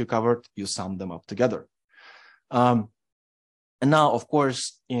distance that you covered. You sum them up together. And now, of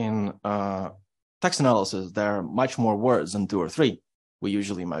course, in text analysis, there are much more words than 2 or 3. We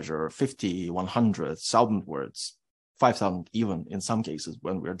usually measure 50, 100, 1,000 words, 5,000 even in some cases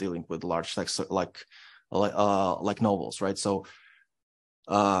when we're dealing with large text like novels, right? So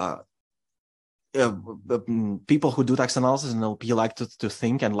people who do text analysis in NLP like to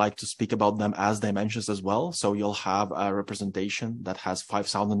think and like to speak about them as dimensions as well. So you'll have a representation that has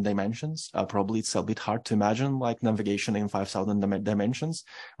 5,000 dimensions. Probably it's a bit hard to imagine like navigation in 5,000 dimensions,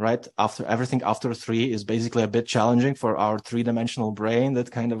 right? After 3 is basically a bit challenging for our 3-dimensional brain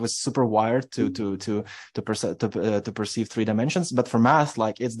that kind of is super wired to perceive 3 dimensions. But for math,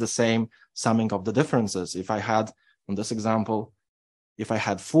 like it's the same summing of the differences. If I had, in this example, if I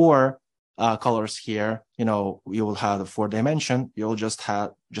had 4 colors here, you will have a 4-dimension. You'll just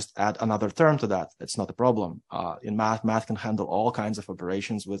add another term to that. It's not a problem. In math can handle all kinds of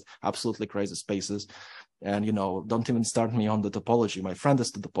operations with absolutely crazy spaces. And don't even start me on the topology. My friend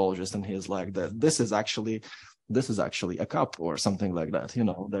is the topologist, and he's like, this is actually a cup or something like that.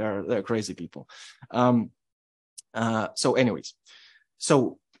 They're crazy people. So anyways,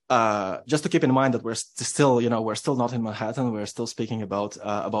 just to keep in mind that we're still not in Manhattan. We're still speaking about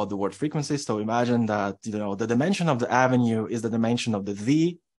the word frequency. So imagine that, the dimension of the avenue is the dimension of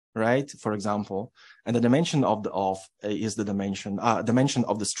the, right? For example, and the dimension of the off is the dimension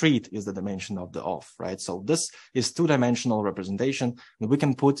of the street is the dimension of the off, right? So this is 2-dimensional representation, and we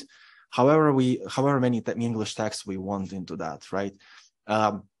can put however many English texts we want into that, right?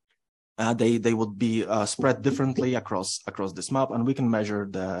 they would be spread differently across this map, and we can measure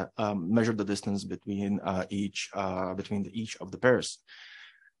the distance between each of the pairs.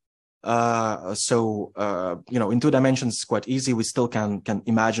 In 2 dimensions, it's quite easy. We still can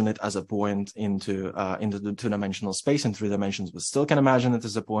imagine it as a point into the 2-dimensional space. In 3 dimensions, we still can imagine it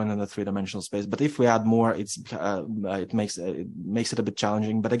as a point in the 3-dimensional space. But if we add more, it makes it a bit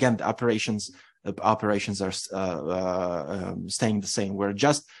challenging. But again, the operations are staying the same. We're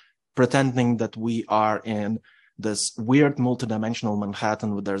just pretending that we are in this weird multidimensional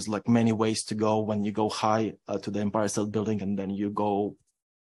Manhattan, where there's like many ways to go when you go high to the Empire State Building, and then you go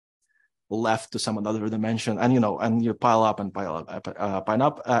left to some other dimension, and you pile up, and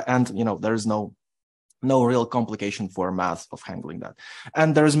there's no real complication for math of handling that.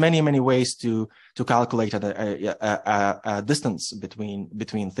 And there's many ways to calculate a distance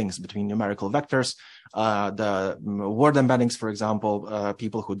between things, between numerical vectors. The word embeddings, for example,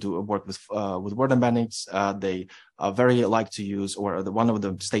 people who do work with word embeddings, they very like to use, or one of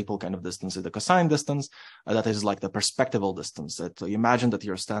the staple kind of distance is the cosine distance. That is like the perspectival distance. That you imagine that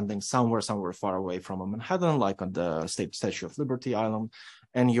you're standing somewhere far away from a Manhattan, like on the Statue of Liberty Island,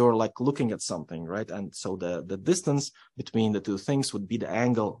 and you're like looking at something, right? And so the distance between the two things would be the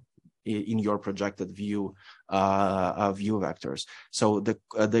angle in your projected view vectors. So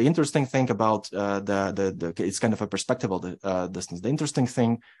the interesting thing about it's kind of a perspectival distance. The interesting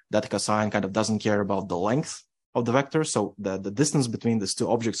thing that cosine kind of doesn't care about the length of the vector. So the distance between these two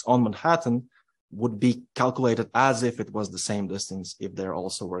objects on Manhattan would be calculated as if it was the same distance if they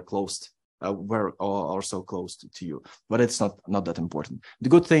also were close. Were also close to you, but it's not that important. The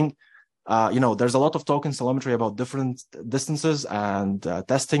good thing, there's a lot of talk in Stylometry about different distances and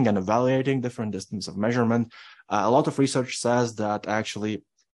testing and evaluating different distance of measurement. A lot of research says that actually,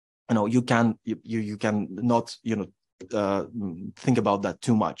 you can not think about that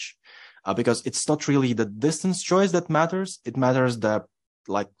too much, because it's not really the distance choice that matters. It matters the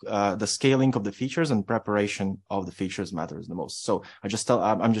scaling of the features and preparation of the features matters the most. So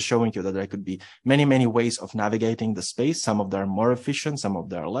I'm just showing you that there could be many ways of navigating the space. Some of them are more efficient, some of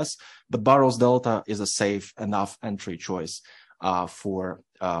them are less. But Burrows delta is a safe enough entry choice for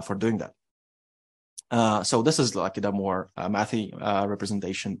doing that. So this is like the more mathy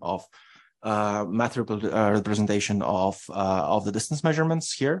representation of the distance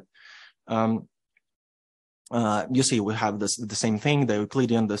measurements here. You see, we have the same thing. The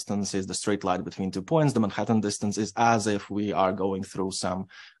Euclidean distance is the straight line between 2 points. The Manhattan distance is as if we are going through some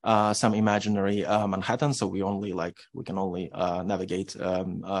imaginary Manhattan. So we can only navigate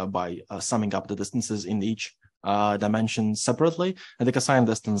by summing up the distances in each dimension separately. And the cosine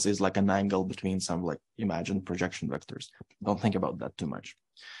distance is like an angle between some imagined projection vectors. Don't think about that too much.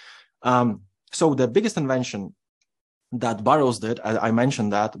 So the biggest invention that Burrows did, I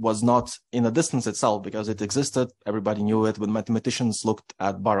mentioned that, was not in the distance itself, because it existed. Everybody knew it. When mathematicians looked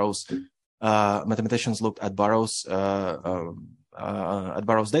at Burrows, data,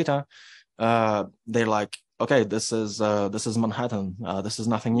 they're like, okay, this is Manhattan. This is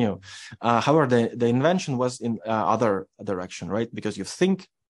nothing new. However, the invention was in other direction, right? Because you think.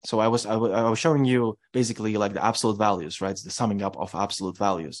 So I was showing you basically like the absolute values, right? It's the summing up of absolute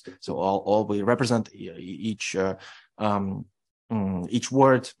values. So all we represent each word.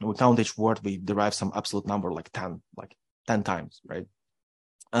 We count each word. We derive some absolute number like 10 times, right?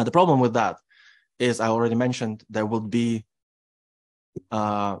 The problem with that is, I already mentioned, there would be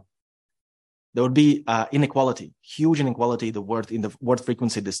inequality, huge inequality in the word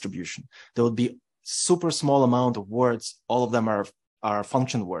frequency distribution. There would be super small amount of words. All of them are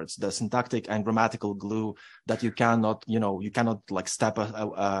function words, the syntactic and grammatical glue that you cannot like have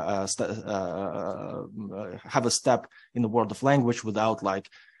a step in the world of language without like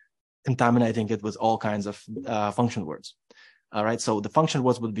contaminating it with all kinds of function words. All right, so the function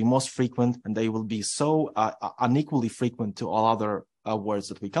words would be most frequent, and they will be so unequally frequent to all other words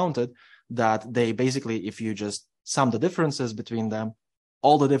that we counted, that they basically, if you just sum the differences between them,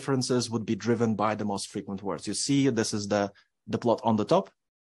 all the differences would be driven by the most frequent words. You see, this is the plot on the top.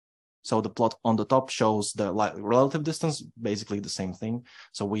 So the plot on the top shows the relative distance, basically the same thing.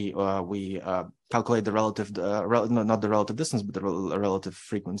 So we calculate the relative, not the relative distance, but the relative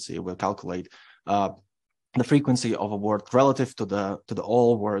frequency. We'll calculate the frequency of a word relative to the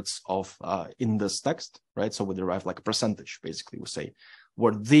all words of in this text, right? So we derive like a percentage. Basically, we say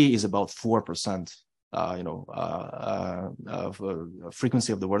word the is about 4%.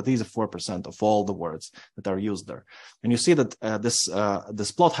 Frequency of the word is 4% of all the words that are used there. And you see that this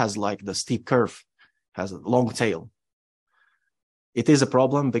plot has like the steep curve, has a long tail. It is a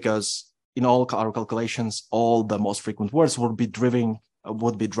problem because in all our calculations, all the most frequent words will be driven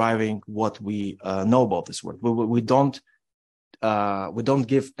would be driving what we know about this word. We don't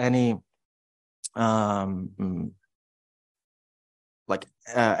give any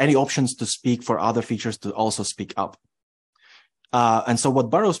any options to speak for other features to also speak up. And so what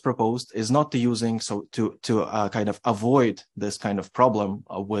Burroughs proposed is not to using to kind of avoid this kind of problem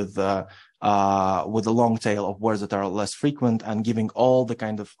with a long tail of words that are less frequent and giving all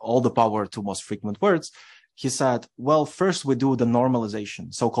the power to most frequent words. He said, well, first we do the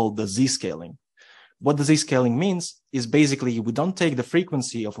normalization, so-called the z-scaling. What the z-scaling means is basically we don't take the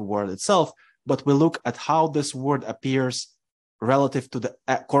frequency of a word itself, but we look at how this word appears relative to the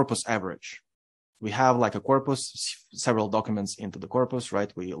corpus average. We have like a corpus, several documents into the corpus,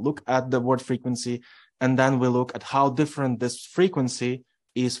 right? We look at the word frequency, and then we look at how different this frequency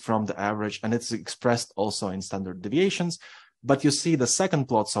is from the average, and it's expressed also in standard deviations. But you see the second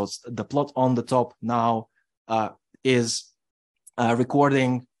plot, so it's the plot on the top now is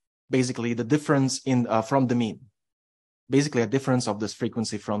recording basically the difference in from the mean, basically a difference of this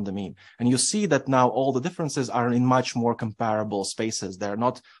frequency from the mean. And you see that now all the differences are in much more comparable spaces. They're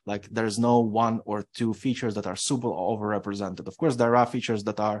not like there's no one or two features that are super overrepresented. Of course, there are features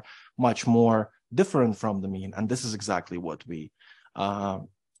that are much more different from the mean, and this is exactly what we want.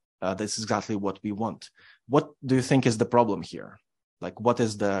 What do you think is the problem here? Like, what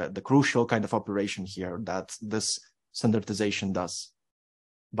is the crucial kind of operation here that this standardization does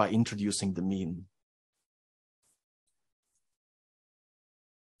by introducing the mean?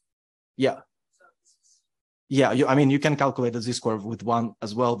 Yeah. I mean, you can calculate the z-score with 1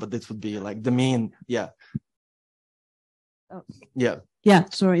 as well, but it would be like the mean. Yeah. Oh. Yeah. Yeah.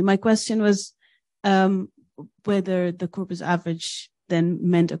 Sorry. My question was whether the corpus average then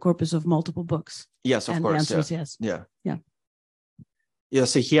meant a corpus of multiple books. Yes, of course. The answer is yes. Yeah. Yeah. Yeah.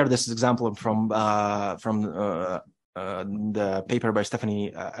 See here, this is example from the paper by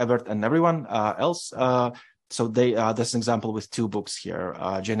Stephanie Evert and everyone else. So they this is an example with 2 books here,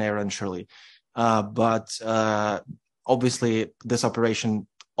 Jane Eyre and Shirley. But obviously, this operation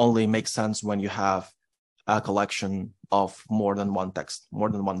only makes sense when you have a collection of more than one text, more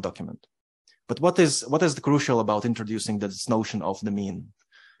than one document. But what is the crucial about introducing this notion of the mean?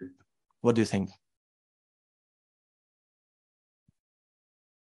 What do you think?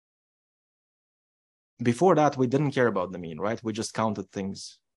 Before that, we didn't care about the mean, right? We just counted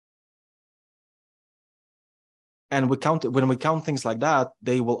things. And when we count things like that,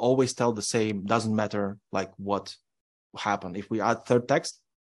 they will always tell the same, doesn't matter like what happened. If we add third text,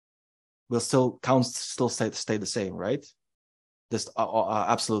 we'll still stay the same, right? This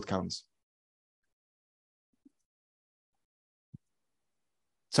absolute counts.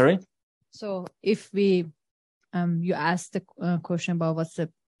 Sorry? So if we, you asked the question about what's the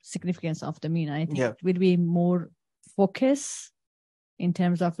significance of the mean, I think it will be more focus in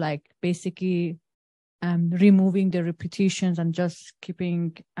terms of like basically removing the repetitions and just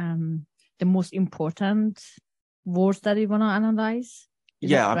keeping the most important words that we want to analyze.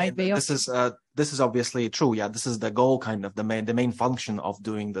 This is obviously true. Yeah, this is the goal, kind of the main function of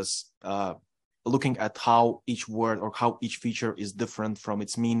doing this. Looking at how each word or how each feature is different from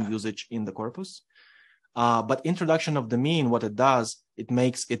its mean usage in the corpus. But introduction of the mean, what it does, it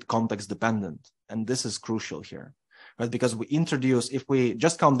makes it context dependent. And this is crucial here, right? Because if we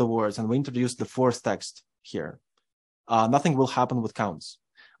just count the words and we introduce the fourth text here, nothing will happen with counts.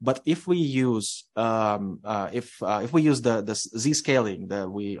 But if we use if we use the z-scaling, that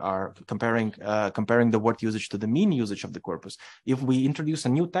we are comparing the word usage to the mean usage of the corpus, if we introduce a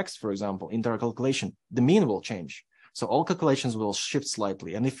new text, for example, into our calculation, the mean will change. So all calculations will shift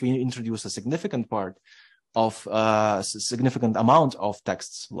slightly. And if we introduce a significant amount of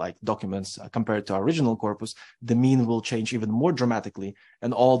texts, like documents, compared to our original corpus, the mean will change even more dramatically,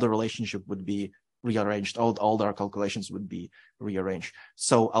 and all the relationship would be rearranged. All our calculations would be rearranged.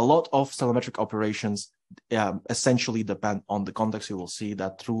 So a lot of stylometric operations essentially depend on the context. You will see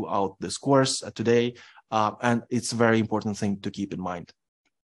that throughout this course today, and it's a very important thing to keep in mind,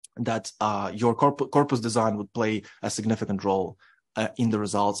 that your corpus design would play a significant role in the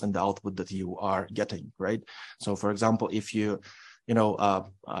results and the output that you are getting, right? So, for example, if you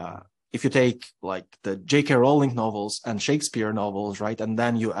take like the J.K. Rowling novels and Shakespeare novels, right, and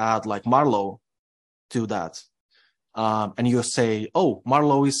then you add like Marlowe to that, and you say, oh,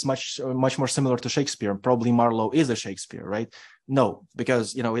 Marlowe is much more similar to Shakespeare, probably Marlowe is a Shakespeare, right? No,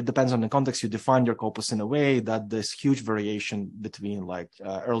 because it depends on the context. You define your corpus in a way that there's huge variation between like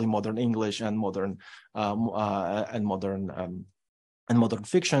early modern English and modern and modern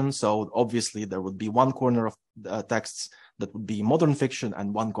fiction. So obviously there would be one corner of texts that would be modern fiction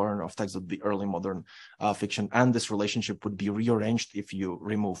and one corner of text that would be early modern fiction. And this relationship would be rearranged if you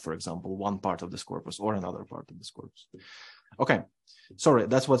remove, for example, one part of this corpus or another part of this corpus. Okay, sorry,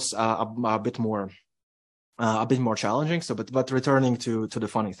 that's what's a bit more challenging. So, but returning to the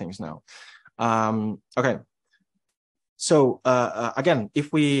funny things now. Okay, so again,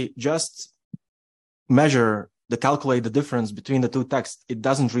 if we just calculate the difference between the two texts, it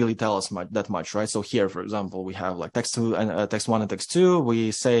doesn't really tell us that much, right? So here, for example, we have like text 2 and text 1 and text 2.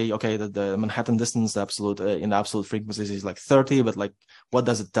 We say, okay, that the Manhattan distance, in absolute frequencies is like 30, but like, what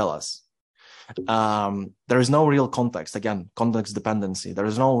does it tell us? There is no real context. Again, context dependency. There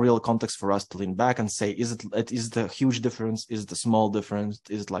is no real context for us to lean back and say, is it a huge difference? Is it a small difference?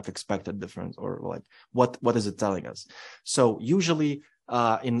 Is it like expected difference? Or like, what is it telling us? So usually,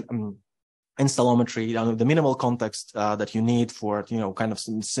 in Stylometry, the minimal context that you need for, kind of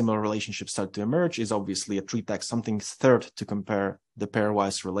some similar relationships start to emerge is obviously a tree text, something third to compare the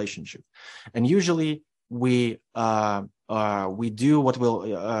pairwise relationship. And usually we do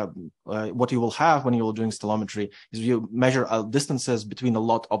what you will have when you're doing Stylometry is you measure distances between a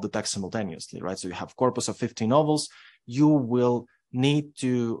lot of the text simultaneously, right? So you have corpus of 50 novels, you will need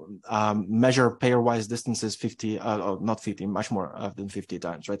to measure pairwise distances 50, not 50, much more than 50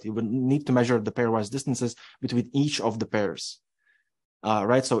 times, right? You would need to measure the pairwise distances between each of the pairs,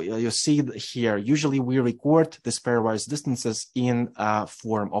 right? So you see here, usually we record this pairwise distances in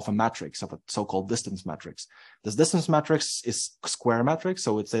form of a matrix, of a so-called distance matrix. This distance matrix is square matrix,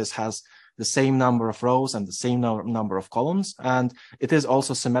 so it has the same number of rows and the same number of columns, and it is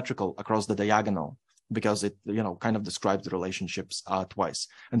also symmetrical across the diagonal, because it, kind of describes the relationships twice.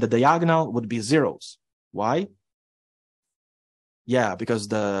 And the diagonal would be zeros. Why? Yeah, because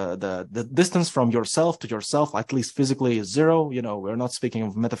the distance from yourself to yourself, at least physically, is zero. We're not speaking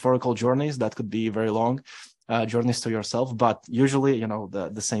of metaphorical journeys. That could be very long journeys to yourself, but usually,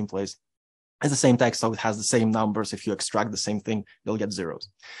 the same place. It's the same text, so it has the same numbers. If you extract the same thing, you'll get zeros.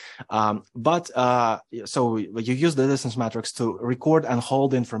 So you use the distance matrix to record and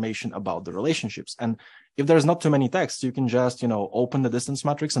hold information about the relationships. And if there's not too many texts, you can just, open the distance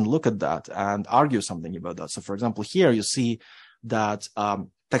matrix and look at that and argue something about that. So for example, here you see that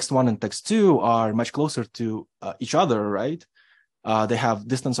text 1 and text 2 are much closer to each other, right? They have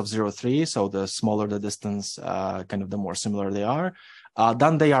distance of 0.3, so the smaller the distance, kind of the more similar they are.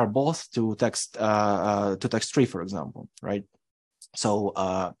 Then they are both to text 3, for example, right? So,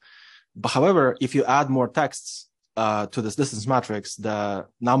 but however, if you add more texts to this distance matrix, the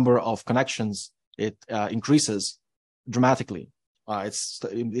number of connections it increases dramatically. It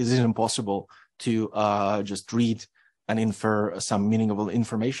is impossible to just read and infer some meaningful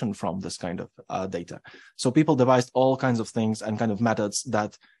information from this kind of data. So people devised all kinds of things and kind of methods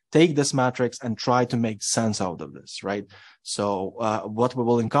that take this matrix and try to make sense out of this, right? So what we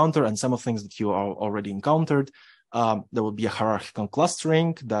will encounter, and some of things that you already encountered, there will be a hierarchical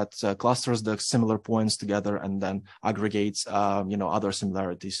clustering that clusters the similar points together and then aggregates, other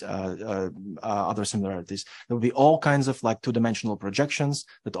similarities. There will be all kinds of like two-dimensional projections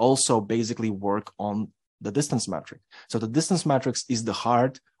that also basically work on the distance matrix. So the distance matrix is the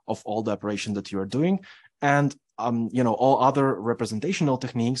heart of all the operation that you are doing. And, all other representational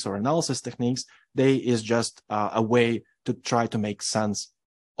techniques or analysis techniques, they is just a way to try to make sense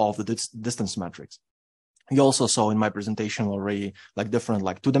of the distance matrix. You also saw in my presentation already like different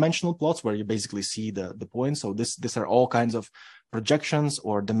like two-dimensional plots where you basically see the points. So these are all kinds of projections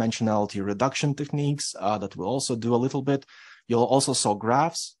or dimensionality reduction techniques that we'll also do a little bit. You'll also saw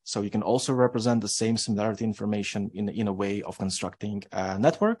graphs, so you can also represent the same similarity information in a way of constructing a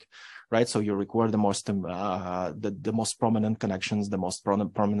network, right? So you record the most prominent connections, the most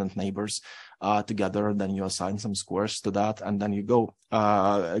prominent neighbors together. Then you assign some scores to that, and then you go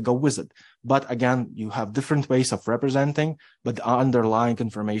with it. But again, you have different ways of representing, but the underlying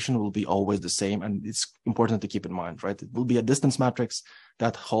information will be always the same, and it's important to keep in mind, right? It will be a distance matrix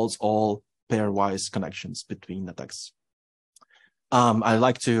that holds all pairwise connections between the texts. I'd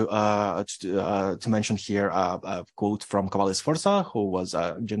like to mention here a quote from Cavalli Sforza, who was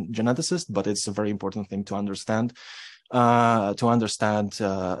a geneticist, but it's a very important thing to understand the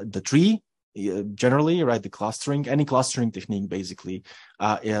tree generally, right? The clustering, any clustering technique, basically.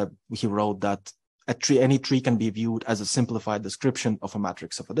 He wrote that any tree can be viewed as a simplified description of a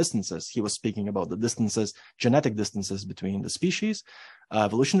matrix of distances. He was speaking about the distances, genetic distances between the species,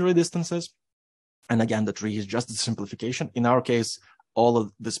 evolutionary distances. And again, the tree is just a simplification. In our case, all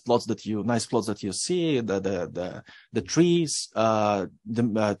of these plots nice plots that you see, the trees,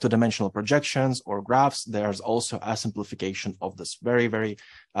 two-dimensional projections or graphs, there's also a simplification of this very, very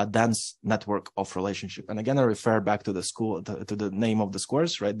dense network of relationship. And again, I refer back to the name of this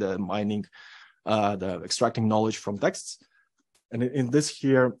course, right? The mining, the extracting knowledge from texts. And in this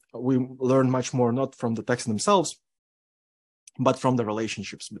here, we learn much more, not from the texts themselves, but from the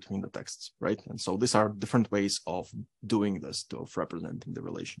relationships between the texts, right? And so these are different ways of doing this, of representing the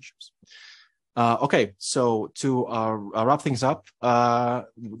relationships. Okay, so to wrap things up,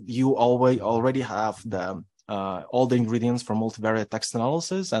 you already have all the ingredients for multivariate text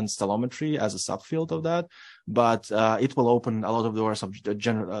analysis and stylometry as a subfield of that, but it will open a lot of doors of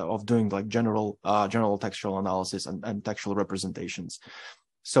doing like general textual analysis and textual representations.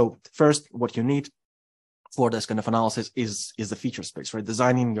 So first, what you need for this kind of analysis is the feature space, right?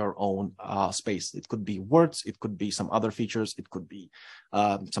 Designing your own space. It could be words, it could be some other features, it could be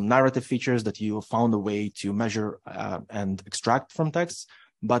some narrative features that you found a way to measure and extract from texts.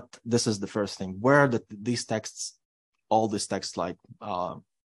 But this is the first thing, where these texts, all these texts like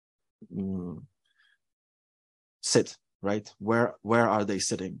sit, right? Where are they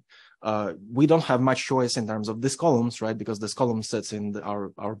sitting? We don't have much choice in terms of these columns, right? Because this column sits in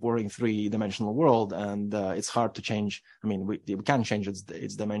our boring 3-dimensional world, and it's hard to change. I mean, we can change its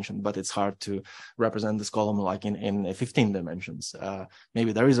dimension, but it's hard to represent this column like in 15 dimensions.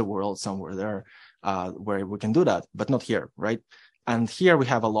 Maybe there is a world somewhere there where we can do that, but not here, right? And here we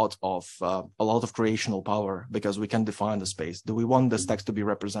have a lot of creational power because we can define the space. Do we want this text to be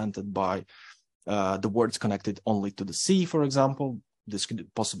represented by the words connected only to the sea, for example? This could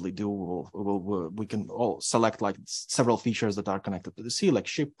possibly do. We can all select like several features that are connected to the sea, like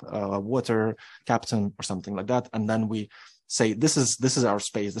ship, water, captain, or something like that, and then we say this is our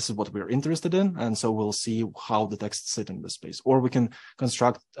space. This is what we're interested in, and so we'll see how the texts sit in the space. Or we can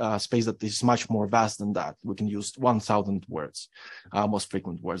construct a space that is much more vast than that. We can use 1,000 words, most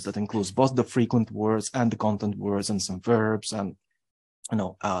frequent words, that includes both the frequent words and the content words and some verbs and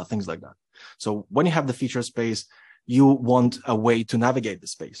things like that. So when you have the feature space, you want a way to navigate the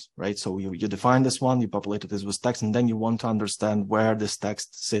space, right? So you define this one, you populate this with text, and then you want to understand where this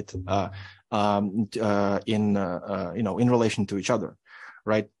text sit in relation to each other,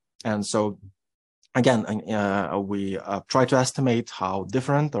 right? And so again, we try to estimate how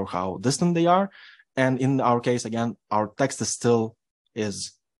different or how distant they are. And in our case, again, our text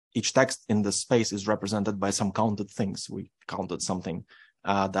each text in the space is represented by some counted things. We counted something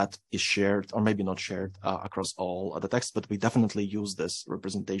that is shared or maybe not shared across all the texts, but we definitely use this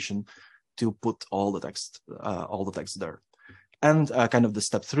representation to put all the text there. And kind of the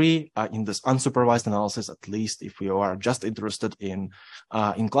step 3 in this unsupervised analysis, at least if we are just interested in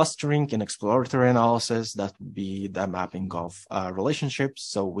clustering, in exploratory analysis, that would be the mapping of relationships.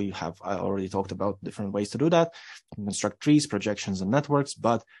 So I already talked about different ways to do that. You can construct trees, projections, and networks,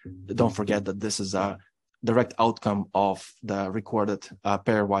 but don't forget that this is a direct outcome of the recorded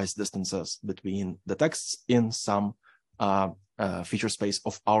pairwise distances between the texts in some feature space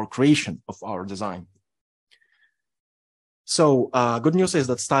of our creation, of our design. So good news is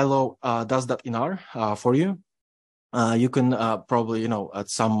that Stylo does that in R for you. You can probably, at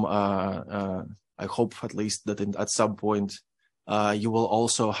some, I hope at least that at some point, you will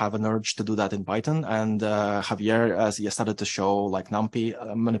also have an urge to do that in Python. And Javier, as he started to show like NumPy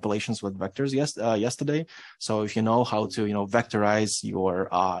manipulations with vectors yesterday. So if you know how to, vectorize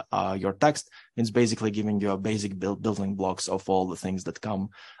your text, it's basically giving you a basic building blocks of all the things that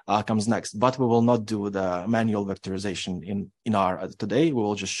comes next. But we will not do the manual vectorization in R today. We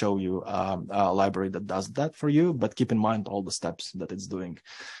will just show you a library that does that for you. But keep in mind all the steps that it's doing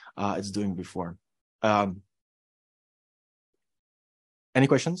before. Any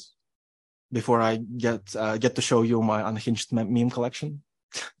questions before I get to show you my unhinged meme collection?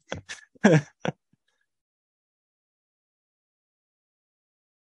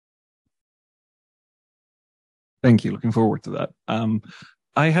 Thank you. Looking forward to that.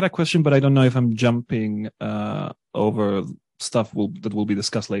 I had a question, but I don't know if I'm jumping over stuff that will be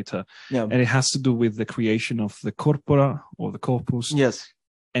discussed later. Yeah. And it has to do with the creation of the corpora or the corpus. Yes.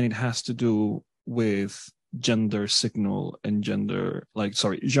 And it has to do with gender signal and genre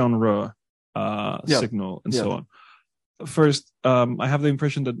signal and so on. First, I have the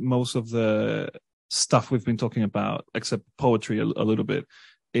impression that most of the stuff we've been talking about, except poetry a little bit,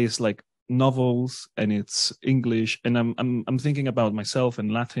 is like novels and it's English. And I'm thinking about myself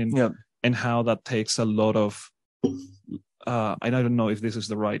and Latin and how that takes a lot of and I don't know if this is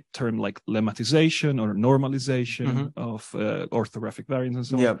the right term, like lemmatization or normalization of orthographic variants and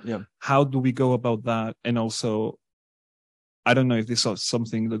so on. Yeah. How do we go about that? And also, I don't know if this is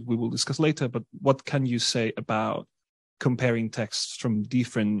something that we will discuss later, but what can you say about comparing texts from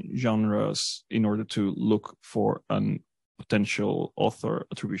different genres in order to look for an potential author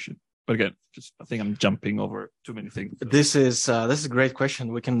attribution? But again, I think I'm jumping over too many things. This is a great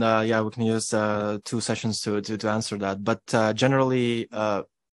question. We can use 2 sessions to answer that. But generally,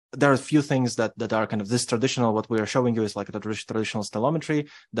 there are a few things that are kind of this traditional. What we are showing you is like a traditional stylometry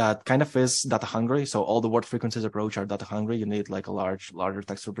that kind of is data hungry. So all the word frequencies approach are data hungry. You need like a larger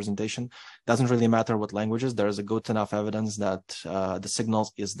text representation. Doesn't really matter what languages. There is a good enough evidence that the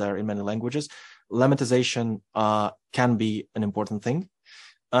signals is there in many languages. Lemmatization can be an important thing.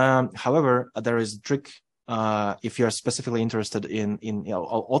 However, there is a trick. If you're specifically interested in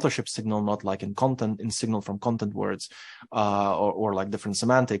authorship signal, not like in content, in signal from content words, or like different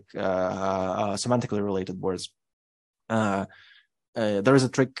semantically related words. There is a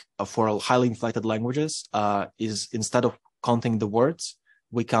trick for highly inflected languages. Is instead of counting the words,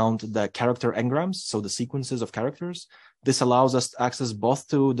 we count the character engrams, so the sequences of characters. This allows us access both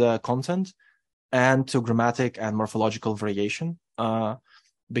to the content and to grammatic and morphological variation.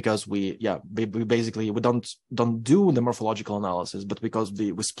 Because we basically don't do the morphological analysis, but because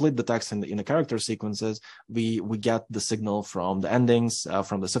we split the text in the character sequences, we get the signal from the endings,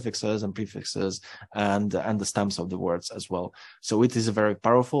 from the suffixes and prefixes, and the stems of the words as well. So it is very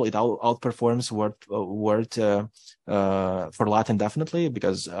powerful. It outperforms word for Latin definitely,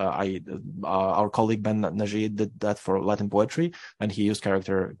 because our colleague Ben Najee did that for Latin poetry, and he used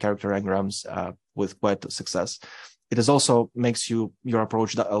character engrams with quite success. It is also makes your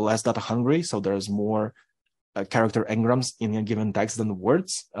approach less data hungry, so there's more character engrams in a given text than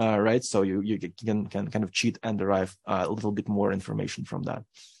words, right? So you can kind of cheat and derive a little bit more information from that.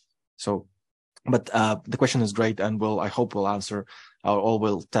 So, but the question is great, and I hope we'll answer, or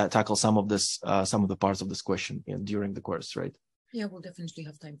we'll tackle some of the parts of this question during the course, right? Yeah, we'll definitely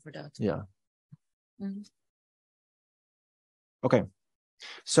have time for that. Yeah. Mm-hmm. Okay,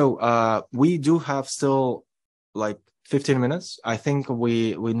 so we do have still like 15 minutes. I think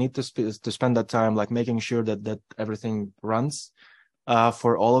we need to spend that time like making sure that everything runs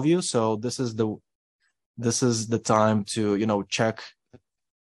for all of you. So this is the time to check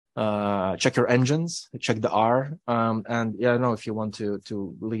your engines, check the R, and I don't know if you want to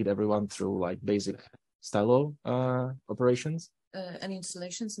lead everyone through like basic stylo operations and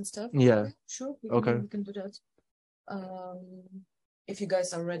installations and stuff. Yeah, sure. We can do that. If you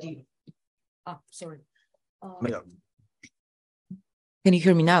guys are ready. Sorry. Can you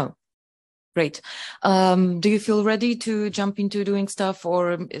hear me now? Great. Do you feel ready to jump into doing stuff,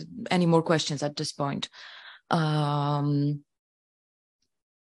 or any more questions at this point?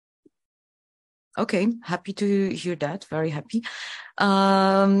 Okay, happy to hear that. Very happy.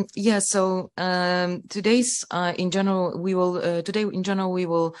 So today's in general we will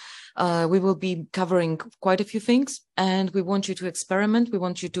be covering quite a few things, and we want you to experiment. We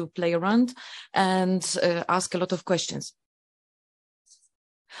want you to play around and ask a lot of questions.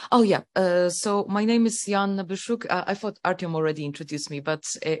 Oh yeah. So my name is Joanna Byszuk. I thought Artyom already introduced me, but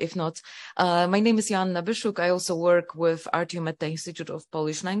if not, my name is Joanna Byszuk. I also work with Artyom at the Institute of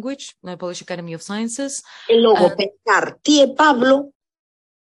Polish Language, Polish Academy of Sciences. Pablo.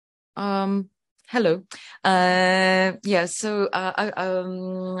 Hello. So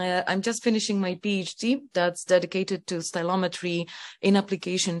I'm just finishing my PhD that's dedicated to stylometry in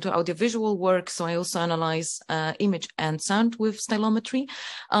application to audiovisual work. So I also analyze image and sound with stylometry.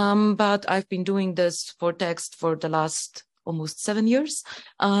 But I've been doing this for text for the last almost 7 years.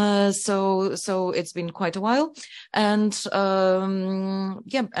 So it's been quite a while. And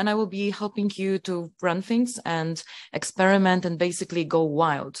and I will be helping you to run things and experiment and basically go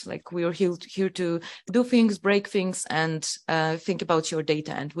wild. Like we are here to do things, break things, and think about your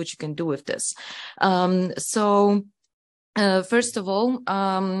data and what you can do with this. First of all,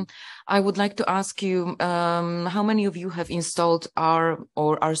 I would like to ask you how many of you have installed R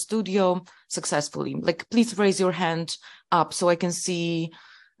Studio successfully? Like, please raise your hand up so I can see.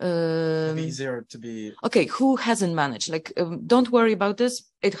 It'd be easier to be. Okay, who hasn't managed? Like, don't worry about this.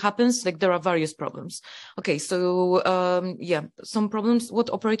 It happens. Like, there are various problems. Okay, so some problems. What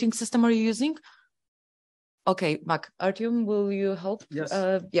operating system are you using? Okay, Mac. Artyom, will you help? Yes.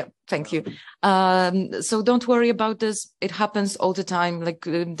 Thank you. So don't worry about this. It happens all the time. Like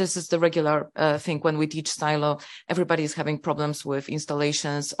this is the regular thing when we teach Stylo. Everybody is having problems with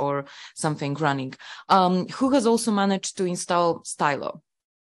installations or something running. Who has also managed to install Stylo?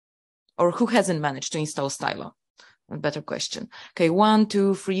 Or who hasn't managed to install Stylo? A better question. Okay, 1,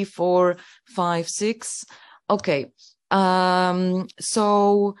 2, 3, 4, 5, 6. Okay.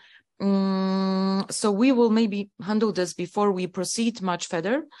 So we will maybe handle this before we proceed much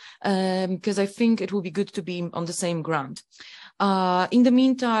further, because I think it will be good to be on the same ground. In the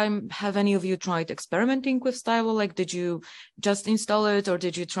meantime, have any of you tried experimenting with Stylo? Like, did you just install it, or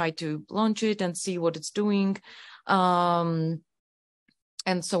did you try to launch it and see what it's doing, and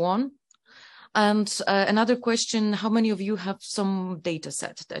so on? And another question, how many of you have some data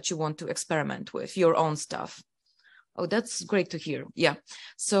set that you want to experiment with, your own stuff? Oh, that's great to hear. Yeah.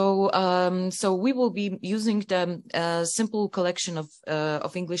 So, so we will be using the simple collection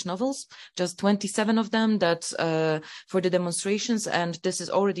of English novels, just 27 of them, that for the demonstrations, and this is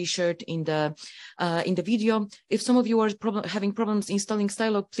already shared in the video. If some of you are having problems installing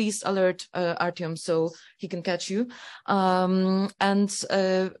Stylo, please alert Artjoms so he can catch you. And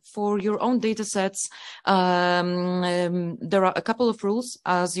for your own data sets, there are a couple of rules,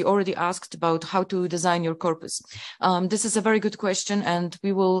 as you already asked, about how to design your corpus. This is a very good question, and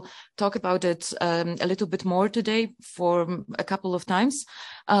we will talk about it a little bit more today for a couple of times.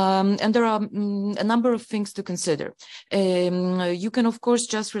 And there are a number of things to consider. You can, of course,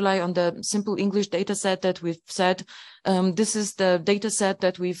 just rely on the simple English data set that we've said. This is the data set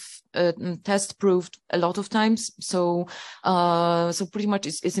that we've test proved a lot of times. So, so pretty much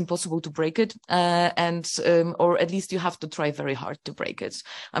it's impossible to break it. Or at least you have to try very hard to break it.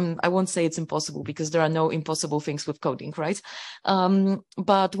 I won't say it's impossible, because there are no impossible things with coding, right?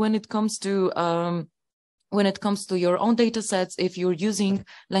 But when it comes to your own data sets, if you're using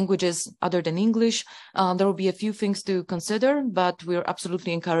languages other than English, there will be a few things to consider, but we're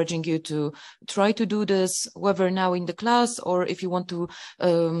absolutely encouraging you to try to do this, whether now in the class, or if you want to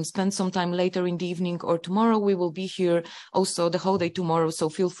spend some time later in the evening or tomorrow. We will be here also the whole day tomorrow, so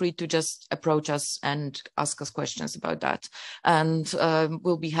feel free to just approach us and ask us questions about that, and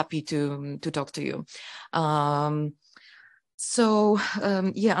we'll be happy to talk to you. So,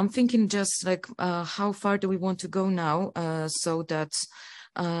 yeah, I'm thinking just like, how far do we want to go now, so that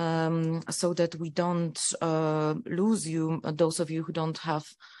we don't lose you, those of you who don't have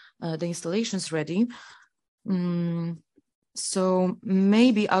the installations ready. So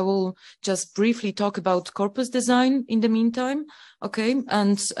maybe I will just briefly talk about corpus design in the meantime, okay?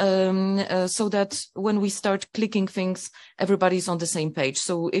 And so that when we start clicking things, everybody's on the same page.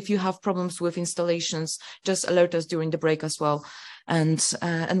 So if you have problems with installations, just alert us during the break as well, and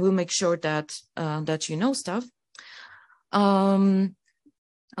we'll make sure that that you know stuff.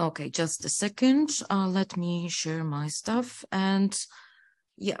 Okay, just a second. Let me share my stuff, and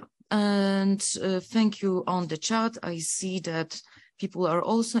yeah. And thank you on the chat. I see that people are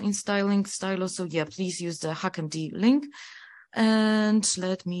also installing Stylo. So yeah, please use the HackMD link. And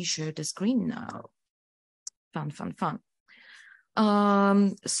let me share the screen now. Fun.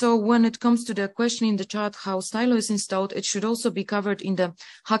 So when it comes to the question in the chat, how Stylo is installed, it should also be covered in the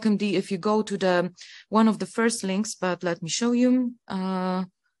HackMD if you go to the one of the first links, but let me show you.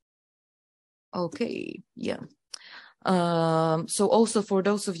 Okay, yeah. So also for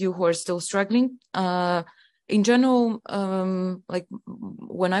those of you who are still struggling, in general, like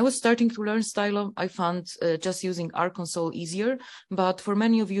when I was starting to learn Stylo, I found just using R console easier, but for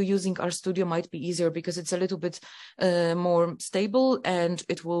many of you, using RStudio might be easier because it's a little bit more stable, and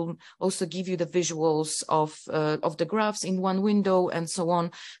it will also give you the visuals of the graphs in one window and so on.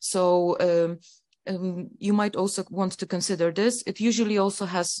 So you might also want to consider this. It usually also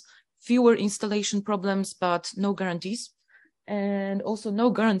has fewer installation problems, but no guarantees, and also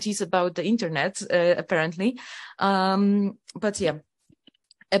no guarantees about the internet, apparently. But yeah,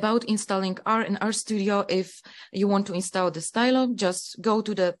 about installing R and RStudio, if you want to install the Stylo, just go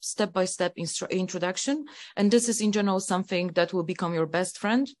to the step-by-step introduction. And this is in general something that will become your best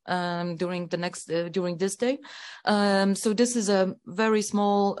friend during this day. So this is a very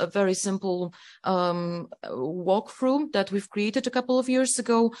small, a very simple walkthrough that we've created a couple of years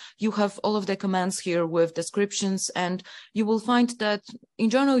ago. You have all of the commands here with descriptions, and you will find that in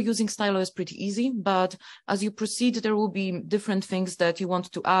general using Stylo is pretty easy, but as you proceed, there will be different things that you want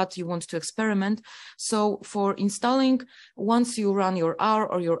to add, you want to experiment. So for installing, once you run your R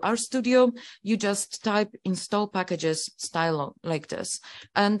or your RStudio, you just type install packages Stylo like this.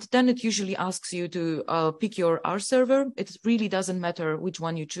 And then it usually asks you to pick your R server. It really doesn't matter which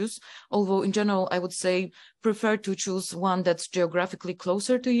one you choose. Although in general, I would say prefer to choose one that's geographically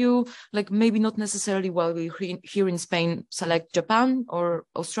closer to you. Like maybe not necessarily while we're here in Spain, select Japan or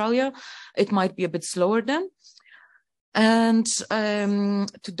Australia. It might be a bit slower then. And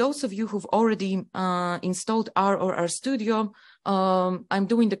to those of you who've already installed R or RStudio, I'm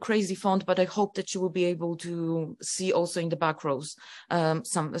doing the crazy font, but I hope that you will be able to see also in the back rows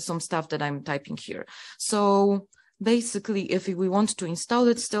some stuff that I'm typing here. So basically, if we want to install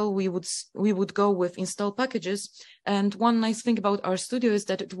it still, we would go with install packages. And one nice thing about RStudio is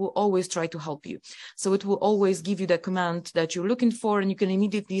that it will always try to help you. So it will always give you the command that you're looking for, and you can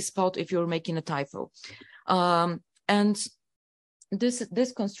immediately spot if you're making a typo. And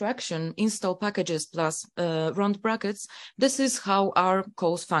this construction, install packages plus round brackets, this is how R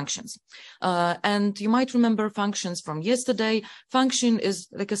calls functions. And you might remember functions from yesterday. Function is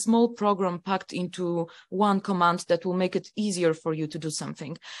like a small program packed into one command that will make it easier for you to do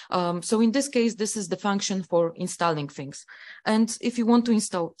something. So in this case, this is the function for installing things. And if you want to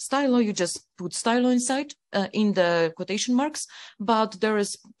install Stylo, you just put Stylo inside in the quotation marks, but there are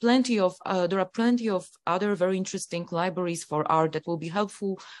plenty of other very interesting libraries for R that will be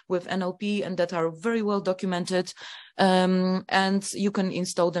helpful with NLP and that are very well documented, and you can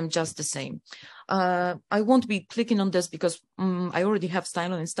install them just the same. I won't be clicking on this because I already have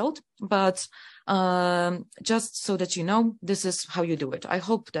Stylo installed, but just so that you know, this is how you do it. I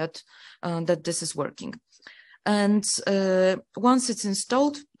hope that that this is working. And once it's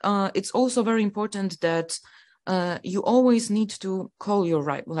installed, it's also very important that you always need to call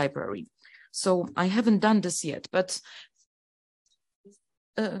your library. So I haven't done this yet, but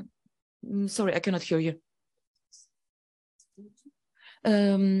sorry, I cannot hear you.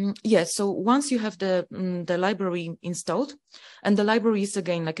 So once you have the library installed, and the library is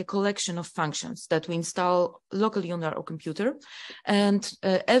again like a collection of functions that we install locally on our computer, and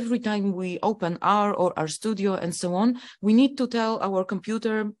every time we open R or RStudio and so on, we need to tell our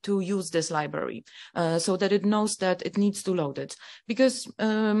computer to use this library so that it knows that it needs to load it. Because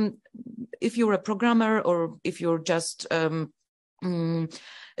if you're a programmer or if you're just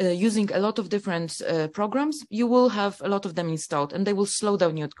using a lot of different programs, you will have a lot of them installed and they will slow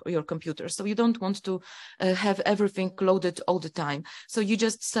down your computer. So you don't want to have everything loaded all the time. So you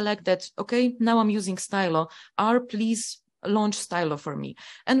just select that, okay, now I'm using Stylo. R, please launch Stylo for me.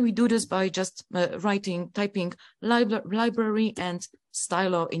 And we do this by just typing library and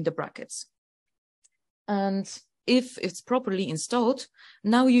Stylo in the brackets. And if it's properly installed,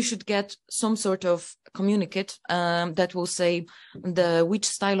 now you should get some sort of communicate that will say which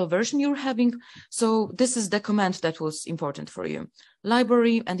Stylo version you're having. So this is the command that was important for you.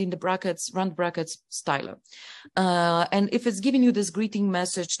 Library and in the brackets, round brackets, Stylo. And if it's giving you this greeting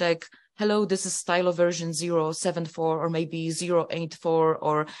message like, hello, this is Stylo version 074 or maybe 084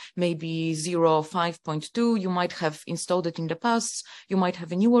 or maybe 05.2. You might have installed it in the past. You might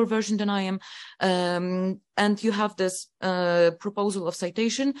have a newer version than I am. And you have this proposal of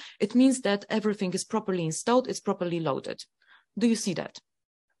citation. It means that everything is properly installed. It's properly loaded. Do you see that?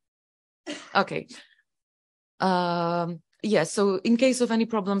 Okay. Yeah, so in case of any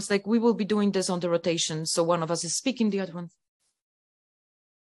problems, like we will be doing this on the rotation. So one of us is speaking, the other one.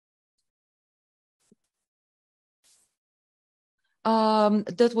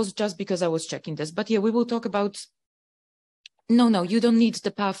 That was just because I was checking this, but yeah, we will talk about. No, you don't need the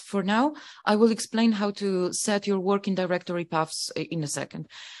path for now. I will explain how to set your working directory paths in a second.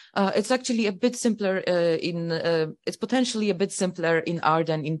 It's actually a bit simpler it's potentially a bit simpler in R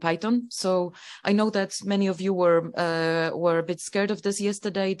than in Python. So I know that many of you were a bit scared of this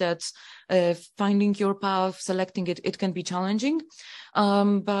yesterday, that finding your path, selecting it can be challenging.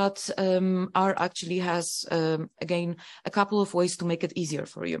 But R actually has, again, a couple of ways to make it easier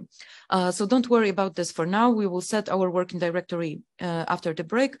for you. So don't worry about this for now. We will set our working directory after the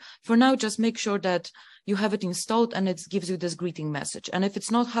break. For now, just make sure that you have it installed and it gives you this greeting message. And if it's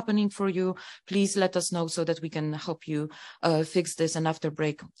not happening for you, please let us know so that we can help you fix this. And after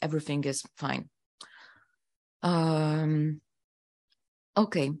break, everything is fine.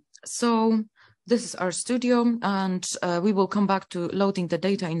 Okay, so this is RStudio, and we will come back to loading the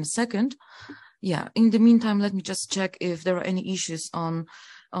data in a second. Yeah, in the meantime, let me just check if there are any issues on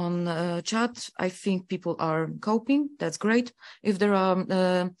chat. I think people are coping. That's great. If there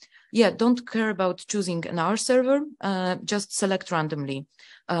are, don't care about choosing an R server. Just select randomly.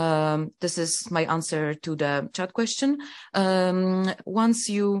 This is my answer to the chat question. Once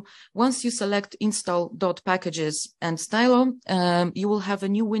you select install.packages and Stylo, you will have a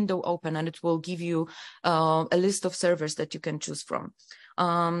new window open and it will give you a list of servers that you can choose from.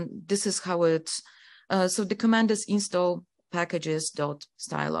 This is how it. So the command is install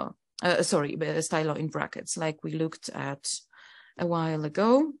packages.stylo. Stylo in brackets, like we looked at a while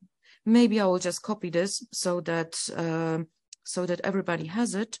ago. Maybe I will just copy this so that everybody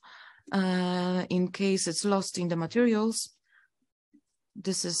has it in case it's lost in the materials.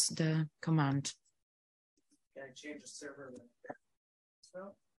 This is the command. Can I change the server?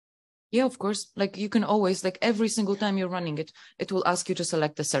 Yeah, of course. Like you can always, like every single time you're running it, it will ask you to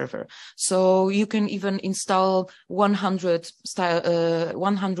select the server. So you can even install 100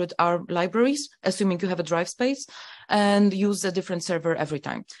 R libraries, assuming you have a drive space, and use a different server every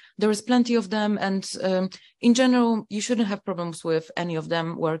time. There is plenty of them, and in general, you shouldn't have problems with any of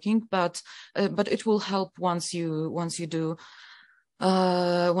them working. But it will help once you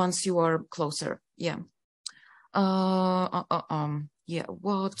are closer. Yeah. Yeah,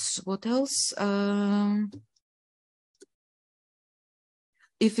 what else?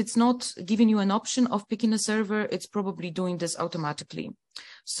 If it's not giving you an option of picking a server, it's probably doing this automatically.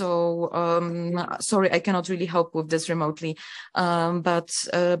 So sorry, I cannot really help with this remotely. But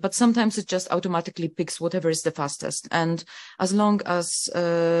sometimes it just automatically picks whatever is the fastest. And as long as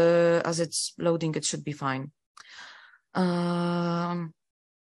it's loading, it should be fine.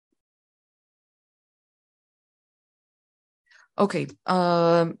 Okay,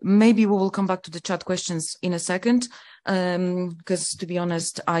 maybe we will come back to the chat questions in a second, because to be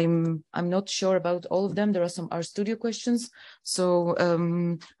honest, I'm not sure about all of them. There are some RStudio questions, so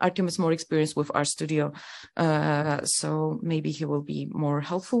Artyom is more experienced with RStudio, so maybe he will be more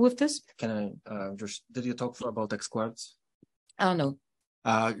helpful with this. Can I did you talk about X quarts? No.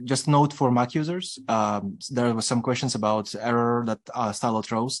 Just note for Mac users, there were some questions about error that Stylo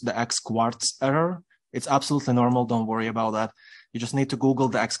throws, the X quarts error. It's absolutely normal. Don't worry about that. You just need to Google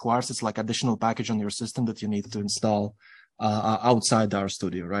the X quarts. It's like additional package on your system that you need to install outside the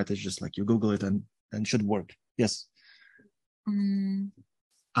RStudio, right? It's just like you Google it and should work. Yes.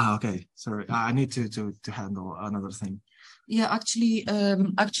 Okay. Sorry. I need to handle another thing. Yeah, actually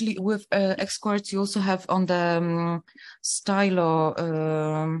with X quarts, you also have on the Stylo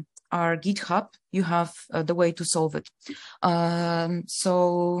our GitHub, you have the way to solve it.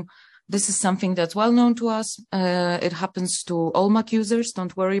 So this is something that's well known to us. It happens to all Mac users.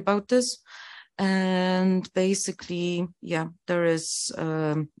 Don't worry about this. And basically, yeah, there is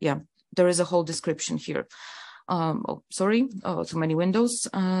a whole description here. Oh, sorry, too many windows.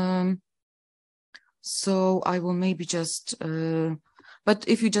 So I will maybe just, but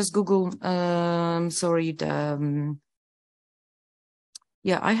if you just Google,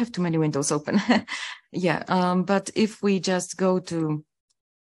 yeah, I have too many windows open. Yeah, but if we just go to,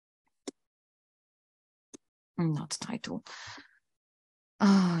 not title,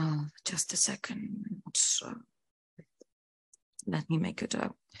 just a second. Let me make it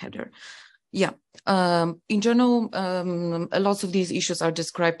a header. Yeah, in general, lots of these issues are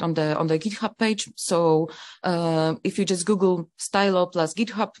described on the GitHub page. So if you just Google Stylo plus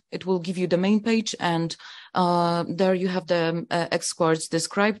GitHub, it will give you the main page, and there you have the X quarts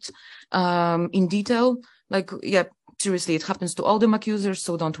described in detail. Like, yeah, seriously, it happens to all the Mac users,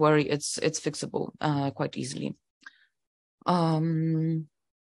 so don't worry, it's fixable quite easily. And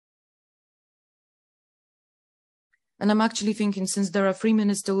I'm actually thinking, since there are 3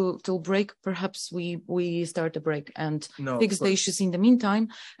 minutes till break, perhaps we start a break and fix the issues in the meantime.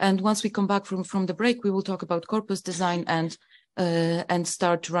 And once we come back from the break, we will talk about corpus design and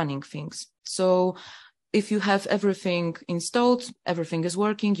start running things. So if you have everything installed, everything is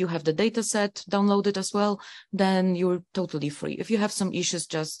working, you have the data set downloaded as well, then you're totally free. If you have some issues,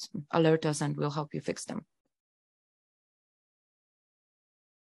 just alert us and we'll help you fix them.